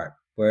fun part,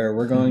 where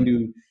we're going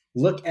to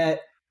look at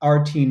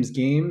our team's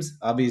games.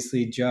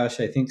 Obviously, Josh,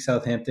 I think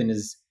Southampton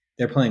is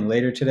they're playing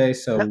later today.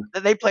 So,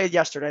 They played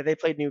yesterday. They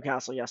played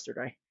Newcastle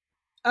yesterday.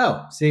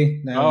 oh,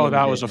 see, I don't Oh, even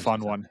that pay was a attention fun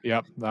to one. soccer.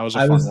 Yep, that was a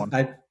I fun was,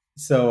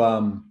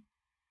 one.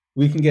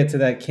 we can get to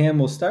that. Cam,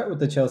 we'll start with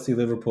the Chelsea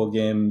Liverpool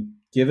game.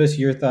 Give us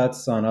your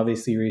thoughts on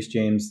obviously Reece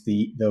James,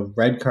 the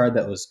red card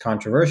that was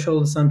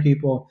controversial to some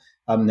people,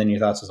 and then your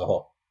thoughts as a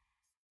whole.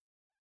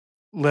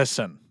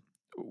 Listen,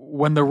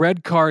 when the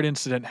red card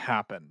incident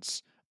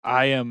happens,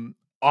 I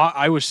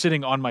was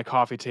sitting on my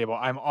coffee table.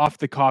 I'm off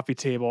the coffee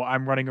table.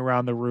 I'm running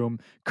around the room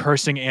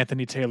cursing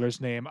Anthony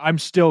Taylor's name. I'm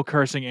still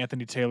cursing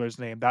Anthony Taylor's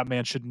name. That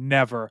man should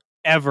never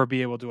ever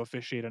be able to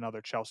officiate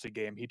another Chelsea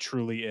game. He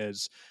truly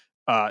is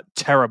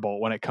terrible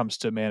when it comes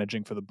to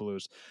managing for the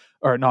Blues,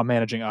 or not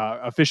managing,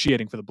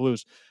 officiating for the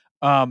Blues.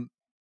 Um,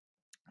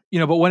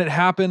 but when it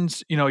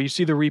happens, you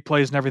see the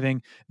replays and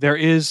everything, there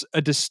is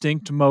a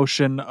distinct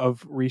motion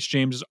of Reece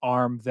James's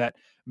arm that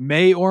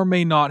may or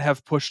may not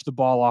have pushed the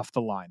ball off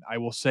the line. I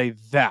will say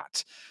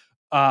that.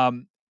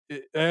 Um,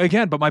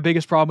 Again, but my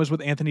biggest problem is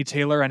with Anthony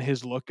Taylor and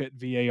his look at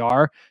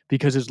VAR,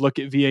 because his look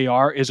at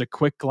VAR is a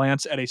quick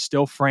glance at a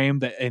still frame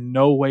that in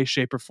no way,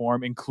 shape, or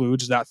form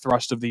includes that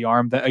thrust of the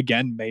arm that,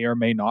 again, may or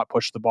may not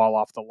push the ball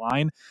off the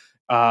line.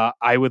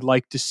 I would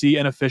like to see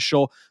an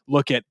official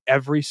look at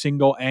every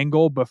single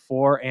angle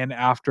before and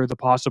after the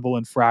possible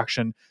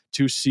infraction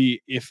to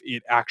see if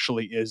it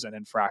actually is an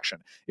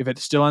infraction. If it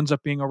still ends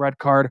up being a red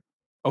card,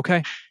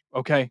 okay,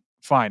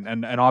 fine.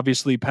 And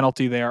obviously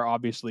penalty there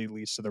obviously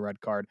leads to the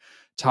red card,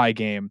 tie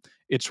game,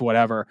 it's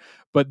whatever.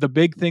 But the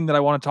big thing that I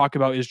want to talk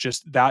about is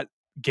just that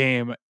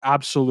game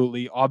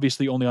absolutely,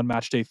 obviously only on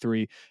match day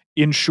 3,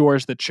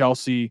 ensures that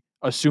Chelsea,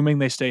 assuming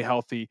they stay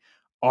healthy,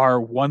 are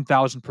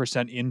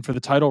 1000% in for the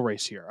title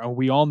race here. And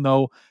we all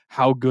know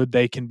how good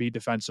they can be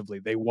defensively.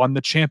 They won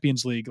the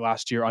Champions League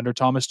last year under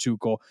Thomas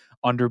Tuchel,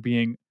 under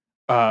being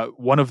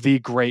one of the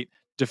great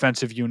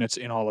defensive units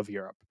in all of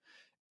Europe.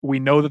 We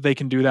know that they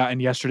can do that,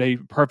 and yesterday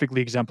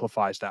perfectly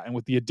exemplifies that. And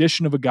with the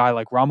addition of a guy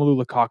like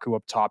Romelu Lukaku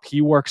up top, he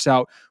works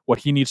out what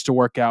he needs to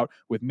work out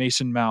with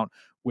Mason Mount,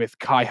 with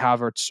Kai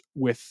Havertz,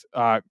 with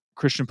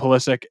Christian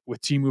Pulisic, with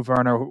Timo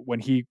Werner when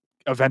he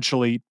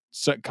eventually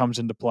comes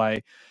into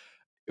play.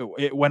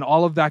 When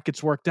all of that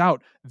gets worked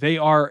out, they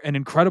are an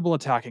incredible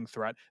attacking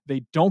threat.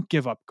 They don't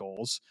give up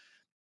goals.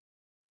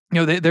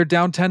 They're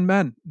down 10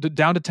 men,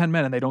 down to 10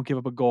 men, and they don't give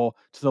up a goal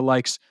to the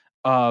likes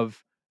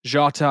of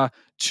Jota,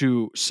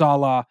 to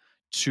Salah,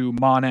 to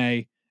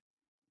Mane.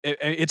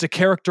 It's a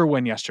character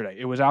win yesterday.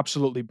 It was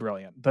absolutely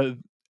brilliant.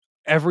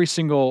 Every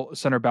single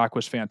center back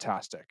was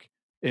fantastic.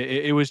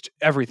 It was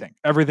everything.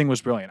 Everything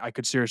was brilliant. I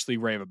could seriously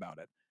rave about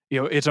it.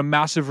 It's a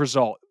massive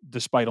result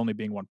despite only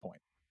being 1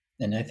 point.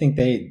 And I think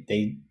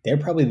they're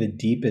probably the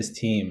deepest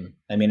team.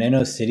 I mean, I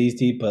know City's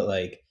deep, but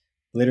like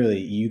literally,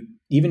 you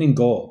even in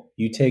goal,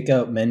 you take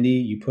out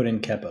Mendy, you put in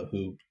Kepa,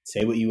 who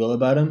say what you will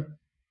about him,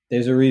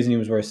 there's a reason he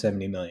was worth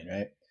 70 million,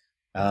 right?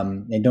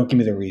 And don't give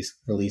me the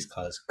release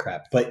clause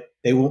crap, but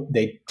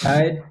they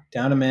tied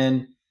down a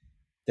man.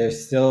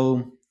 There's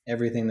still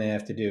everything they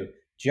have to do.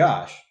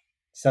 Josh,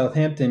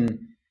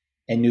 Southampton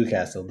and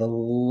Newcastle, the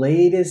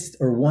latest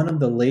or one of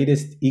the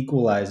latest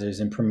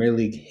equalizers in Premier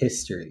League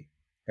history.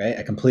 Right?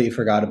 I completely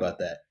forgot about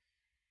that.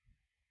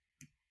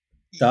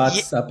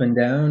 Thoughts up and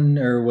down,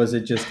 or was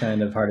it just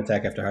kind of heart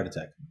attack after heart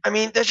attack? I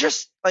mean, there's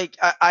just like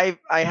I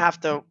have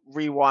to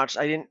rewatch.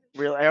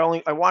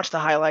 I watched the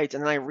highlights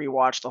and then I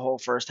rewatched the whole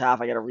first half.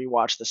 I got to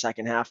rewatch the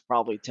second half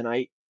probably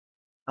tonight.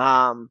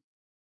 Um,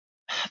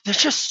 they're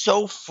just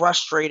so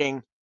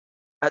frustrating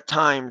at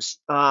times.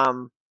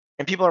 And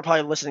people are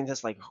probably listening to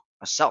this like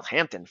a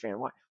Southampton fan.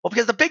 Why? Well,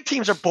 because the big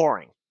teams are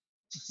boring.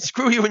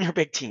 Screw you and your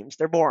big teams.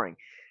 They're boring.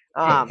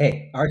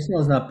 Hey,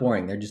 Arsenal is not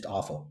boring. They're just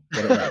awful.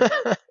 Get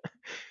it right.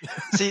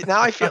 See, now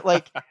I feel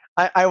like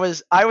I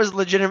was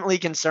legitimately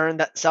concerned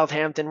that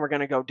Southampton were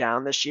going to go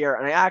down this year,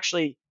 and I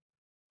actually,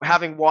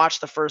 having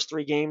watched the first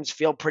 3 games,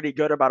 feel pretty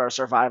good about our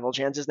survival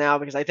chances now,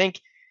 because I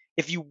think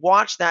if you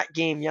watch that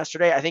game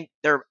yesterday, I think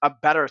they're a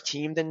better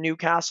team than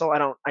Newcastle. I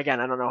don't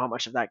know how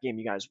much of that game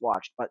you guys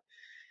watched, but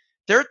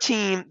they're a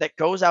team that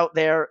goes out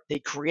there, they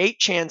create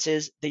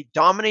chances, they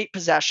dominate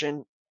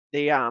possession.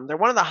 They're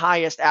one of the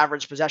highest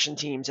average possession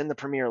teams in the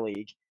Premier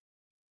League,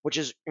 which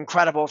is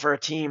incredible for a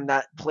team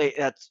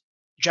that's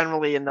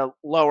generally in the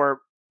lower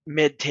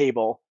mid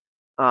table.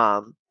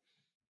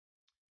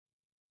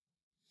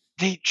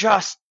 they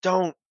just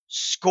don't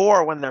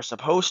score when they're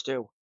supposed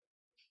to.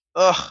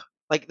 Ugh.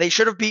 Like they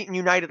should have beaten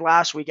United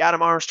last week.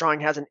 Adam Armstrong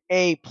has an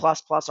A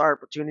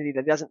opportunity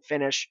that doesn't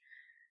finish.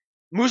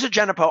 Musa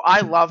Genipo, I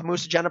love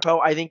Musa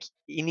Genipo. I think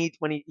he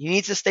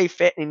needs to stay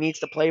fit and he needs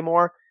to play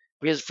more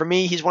because for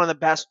me he's one of the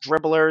best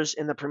dribblers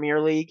in the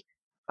Premier League.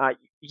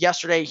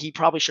 Yesterday he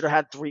probably should have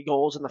had 3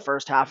 goals in the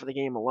first half of the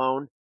game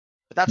alone,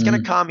 but that's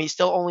gonna come. He's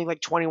still only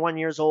like 21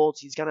 years old.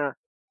 So he's got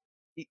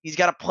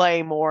to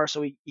play more,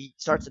 so he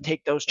starts to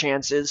take those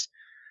chances.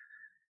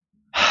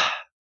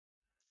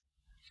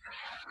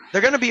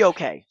 They're going to be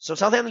okay. So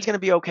Southampton's going to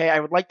be okay. I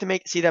would like to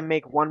see them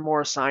make one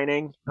more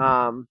signing.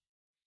 By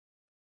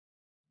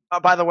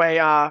the way,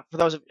 for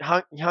those of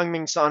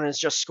Heung-min Son has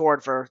just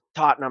scored for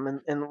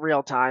Tottenham in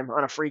real time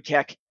on a free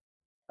kick.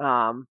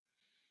 No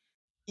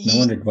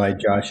wondered why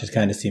Josh is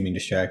kind of seeming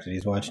distracted.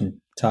 He's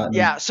watching Tottenham.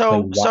 Yeah,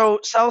 so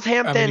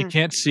Southampton. I mean, you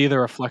can't see the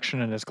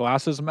reflection in his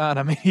glasses, Matt.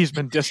 I mean, he's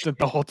been distant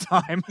the whole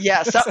time.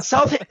 Yeah,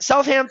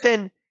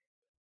 Southampton.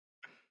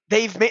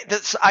 They've made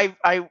this. I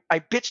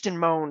bitched and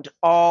moaned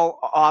all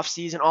off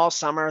season, all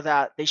summer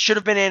that they should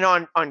have been in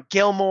on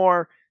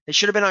Gilmore. They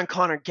should have been on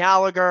Conor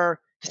Gallagher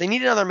because they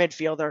need another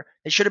midfielder.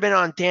 They should have been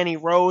on Danny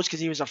Rose because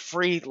he was a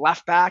free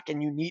left back,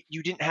 and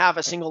you didn't have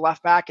a single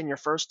left back in your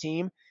first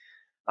team.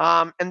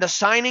 And the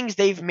signings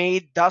they've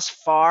made thus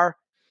far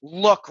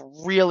look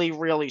really,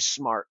 really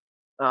smart.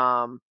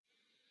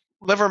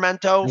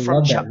 Livramento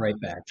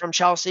from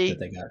Chelsea.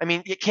 I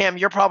mean, Cam,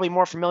 you're probably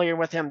more familiar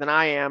with him than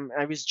I am.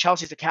 He was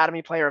Chelsea's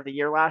Academy Player of the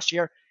Year last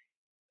year.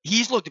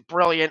 He's looked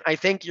brilliant. I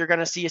think you're going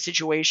to see a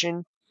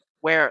situation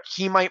where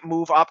he might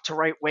move up to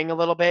right wing a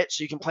little bit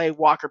so you can play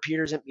Walker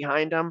Peters in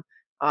behind him.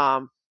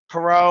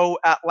 Perot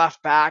at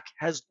left back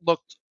has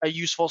looked a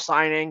useful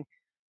signing.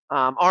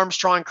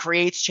 Armstrong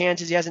creates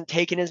chances. He hasn't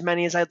taken as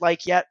many as I'd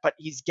like yet, but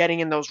he's getting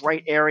in those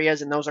right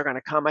areas, and those are going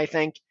to come, I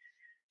think.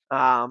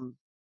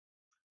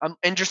 I'm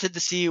interested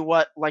to see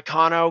what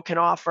Lykano can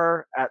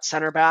offer at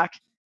center back.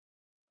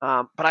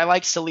 But I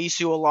like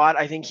Salisu a lot.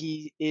 I think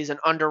he is an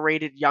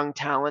underrated young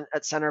talent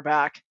at center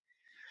back.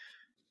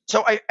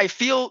 So I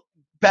feel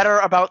better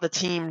about the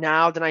team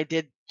now than I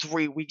did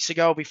 3 weeks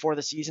ago before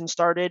the season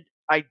started.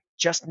 I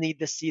just need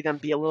to see them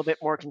be a little bit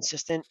more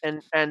consistent.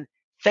 And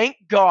thank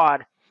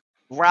God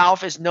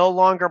Ralph is no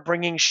longer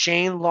bringing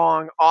Shane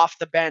Long off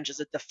the bench as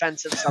a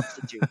defensive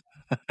substitute.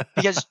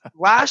 Because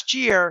last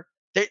year,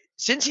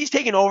 since he's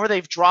taken over,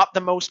 they've dropped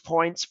the most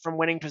points from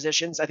winning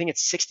positions. I think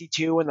it's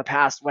 62 in the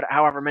past,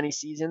 however many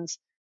seasons.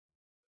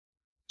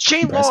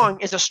 Shane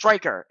Long is a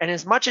striker, and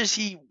as much as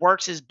he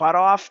works his butt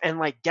off and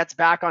gets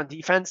back on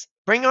defense,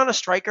 bringing on a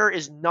striker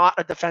is not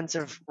a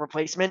defensive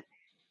replacement.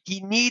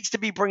 He needs to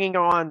be bringing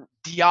on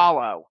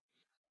Diallo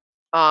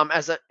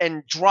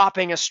and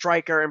dropping a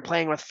striker and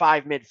playing with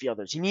 5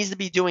 midfielders. He needs to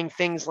be doing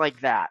things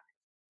like that,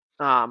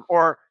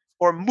 or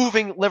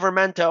moving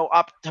Livramento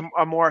up to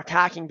a more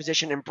attacking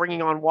position and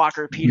bringing on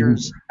Walker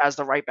Peters as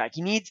the right back.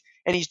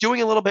 He's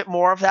doing a little bit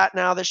more of that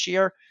now this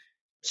year.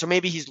 So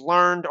maybe he's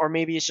learned, or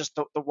maybe it's just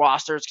the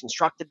roster is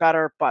constructed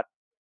better. But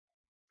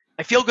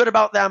I feel good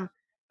about them.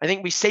 I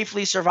think we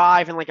safely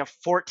survive in a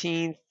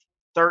 14th,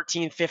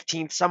 13th,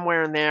 15th,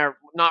 somewhere in there,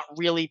 not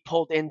really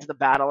pulled into the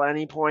battle at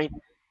any point.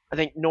 I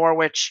think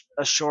Norwich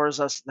assures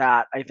us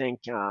that. I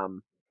think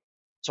so.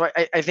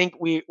 I think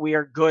we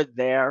are good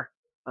there.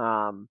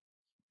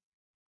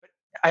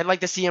 I'd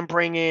like to see him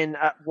bring in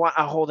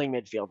a holding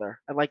midfielder.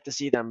 I'd like to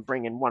see them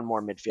bring in one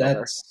more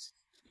midfielder.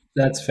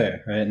 That's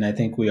fair, right? And I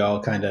think we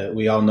all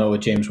know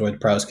what James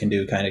Ward-Prowse can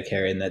do, kind of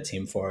carrying that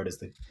team forward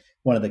as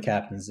one of the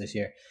captains this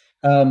year.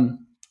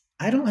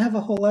 I don't have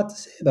a whole lot to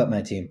say about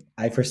my team.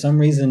 I, for some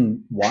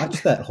reason,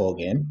 watched that whole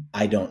game.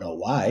 I don't know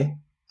why.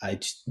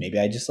 Maybe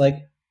I just like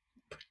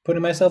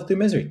putting myself through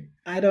misery.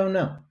 I don't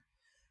know.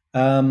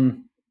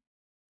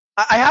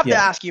 I have to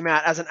ask you,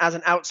 Matt, as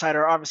an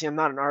outsider. Obviously, I'm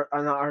not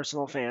an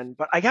Arsenal fan,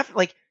 but I have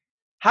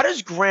how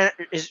does Granit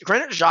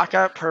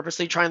Xhaka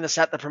purposely trying to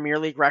set the Premier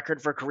League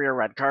record for career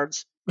red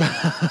cards?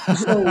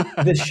 So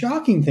the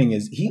shocking thing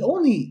is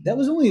that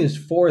was only his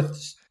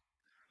 4th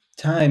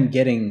time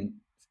getting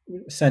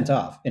sent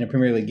off in a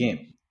Premier League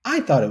game.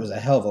 I thought it was a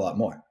hell of a lot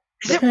more.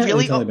 Is it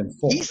really? It's only been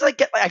 4. He's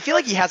I feel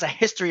like he has a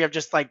history of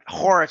just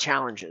horror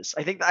challenges.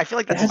 I feel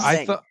like that's his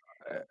thing.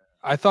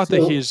 I thought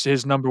that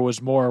his number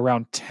was more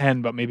around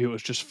 10, but maybe it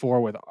was just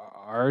 4 with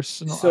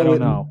Arsenal. I don't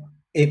know.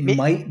 It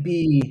might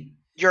be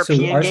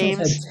European games.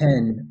 Arsenal's had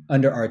 10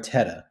 under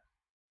Arteta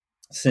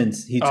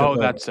since he took over.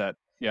 Oh, that's it.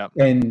 Yeah,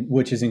 and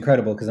which is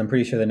incredible because I'm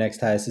pretty sure the next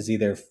highest is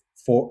either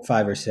 4,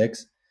 5, or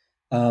 6.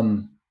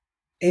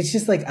 It's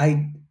just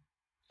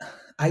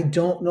I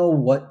don't know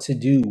what to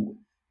do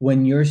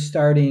when you're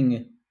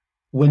starting.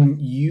 When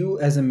you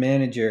as a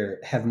manager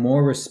have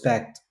more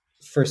respect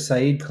for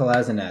Said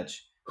Kolasinac,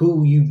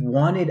 who you've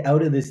wanted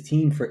out of this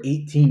team for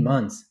 18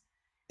 months,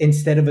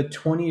 instead of a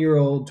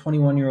 20-year-old,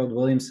 21-year-old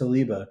William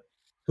Saliba,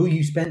 who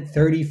you spent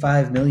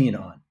 $35 million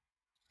on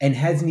and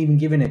hasn't even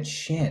given a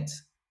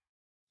chance.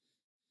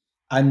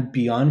 I'm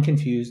beyond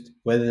confused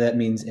whether that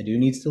means Edu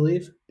needs to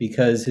leave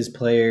because his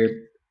player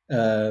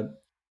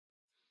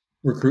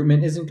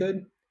recruitment isn't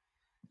good.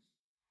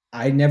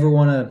 I never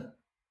want to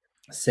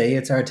say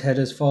it's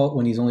Arteta's fault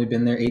when he's only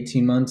been there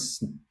 18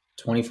 months,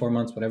 24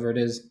 months, whatever it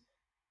is.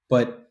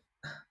 But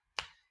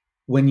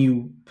when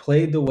you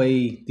played the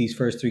way these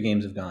first 3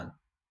 games have gone,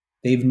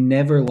 they've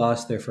never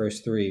lost their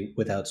first 3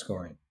 without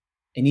scoring.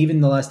 And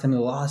even the last time they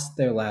lost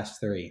their last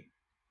 3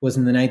 was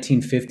in the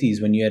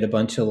 1950s when you had a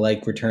bunch of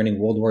like returning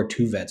World War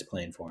II vets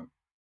playing for them.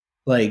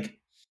 Like,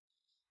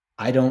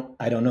 I don't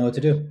know what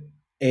to do.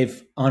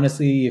 If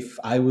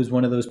I was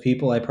one of those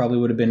people, I probably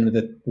would have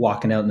been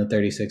walking out in the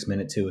 36th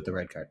minute too with the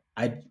red card.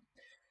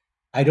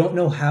 I don't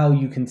know how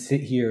you can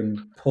sit here and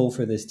pull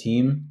for this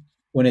team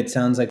when it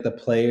sounds like the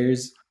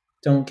players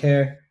don't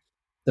care.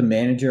 The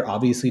manager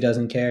obviously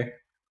doesn't care.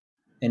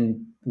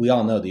 And we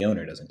all know the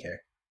owner doesn't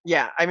care.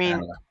 Yeah, I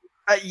mean,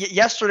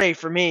 yesterday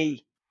for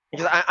me,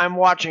 because I'm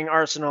watching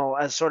Arsenal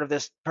as sort of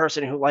this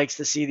person who likes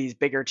to see these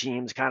bigger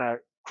teams kind of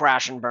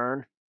crash and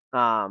burn,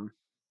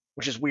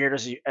 which is weird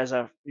as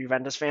a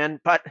Juventus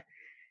fan. But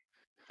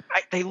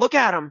they look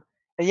at him,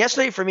 and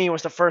yesterday for me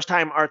was the first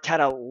time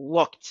Arteta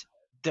looked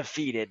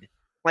defeated.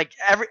 Like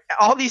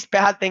all these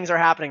bad things are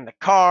happening, the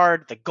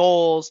card, the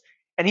goals,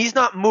 and he's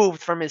not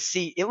moved from his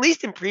seat. At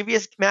least in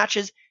previous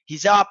matches,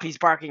 he's up, he's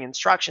barking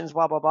instructions,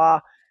 blah blah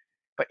blah.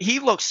 But he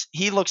looks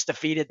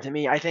defeated to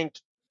me. I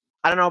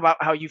don't know about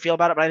how you feel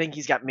about it, but I think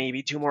he's got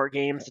maybe 2 more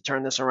games to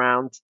turn this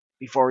around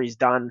before he's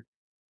done.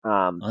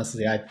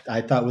 Honestly,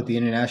 I thought with the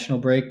international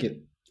break,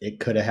 it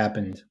could have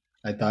happened.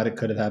 I thought it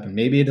could have happened.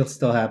 Maybe it'll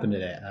still happen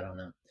today. I don't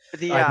know.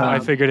 I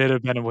figured it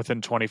had been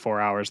within 24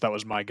 hours. That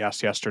was my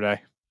guess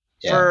yesterday.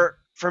 Yeah.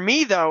 For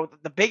me, though,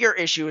 the bigger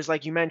issue is,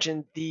 like you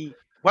mentioned,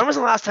 when was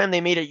the last time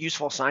they made a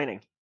useful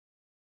signing?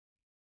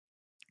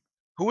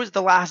 Who was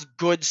the last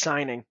good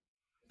signing?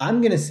 I'm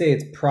going to say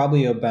it's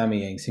probably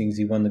Aubameyang, seeing as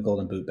he won the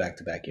Golden Boot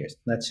back-to-back years.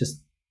 That's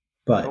just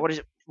 – but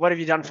what have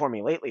you done for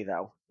me lately,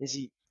 though? Is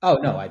he – Oh,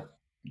 no, I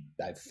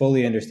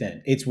fully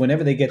understand. It's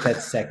whenever they get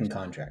that second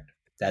contract.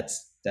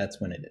 That's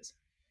when it is.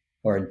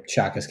 Or in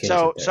Xhaka's case.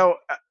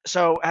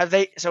 So have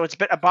they – so it's a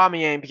bit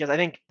Aubameyang because I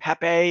think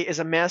Pepe is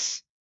a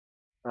miss.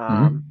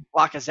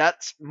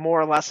 Lacazette's more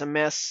or less a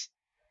miss.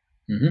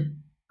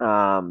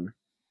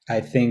 I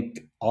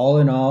think all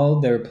in all,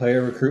 their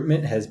player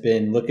recruitment has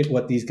been, look at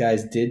what these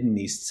guys did in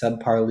these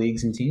subpar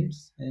leagues and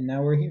teams, and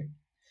now we're here.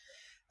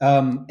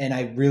 And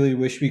I really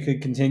wish we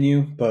could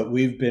continue, but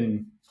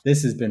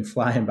this has been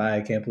flying by.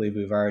 I can't believe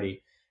we've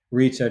already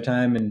reached our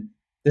time. And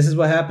this is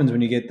what happens when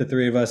you get the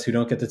 3 of us who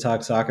don't get to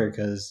talk soccer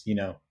because,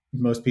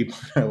 most people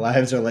in our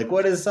lives are like,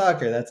 what is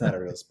soccer? That's not a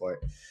real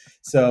sport.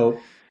 So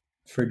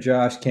for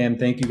Josh, Cam,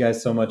 thank you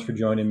guys so much for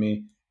joining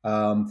me.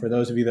 For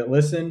those of you that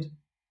listened,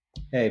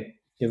 hey,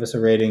 give us a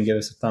rating, give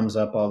us a thumbs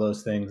up, all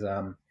those things.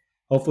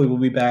 Hopefully we'll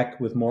be back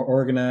with more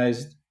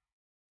organized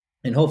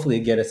and hopefully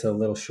get us a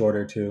little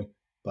shorter too.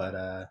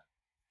 But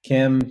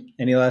Kim,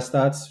 any last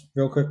thoughts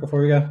real quick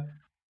before we go?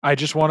 I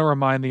just want to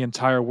remind the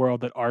entire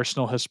world that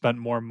Arsenal has spent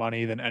more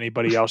money than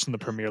anybody else in the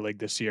Premier League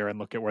this year, and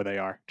look at where they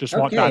are. Just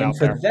want that out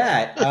there. For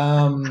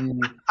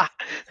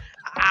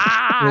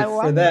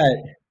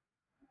that,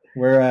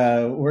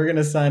 we're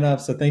gonna sign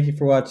off. So thank you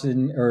for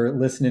watching or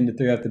listening to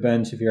 3 Off the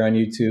Bench. If you're on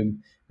YouTube,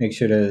 make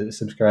sure to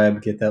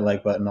subscribe, get that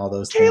like button, all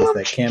those things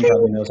that Cam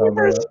probably knows all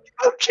about.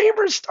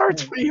 Chambers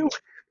starts for you.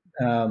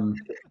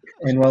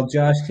 And while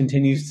Josh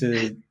continues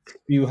to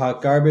spew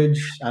hot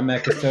garbage, I'm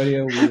Matt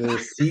Custodio. We will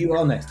see you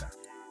all next time.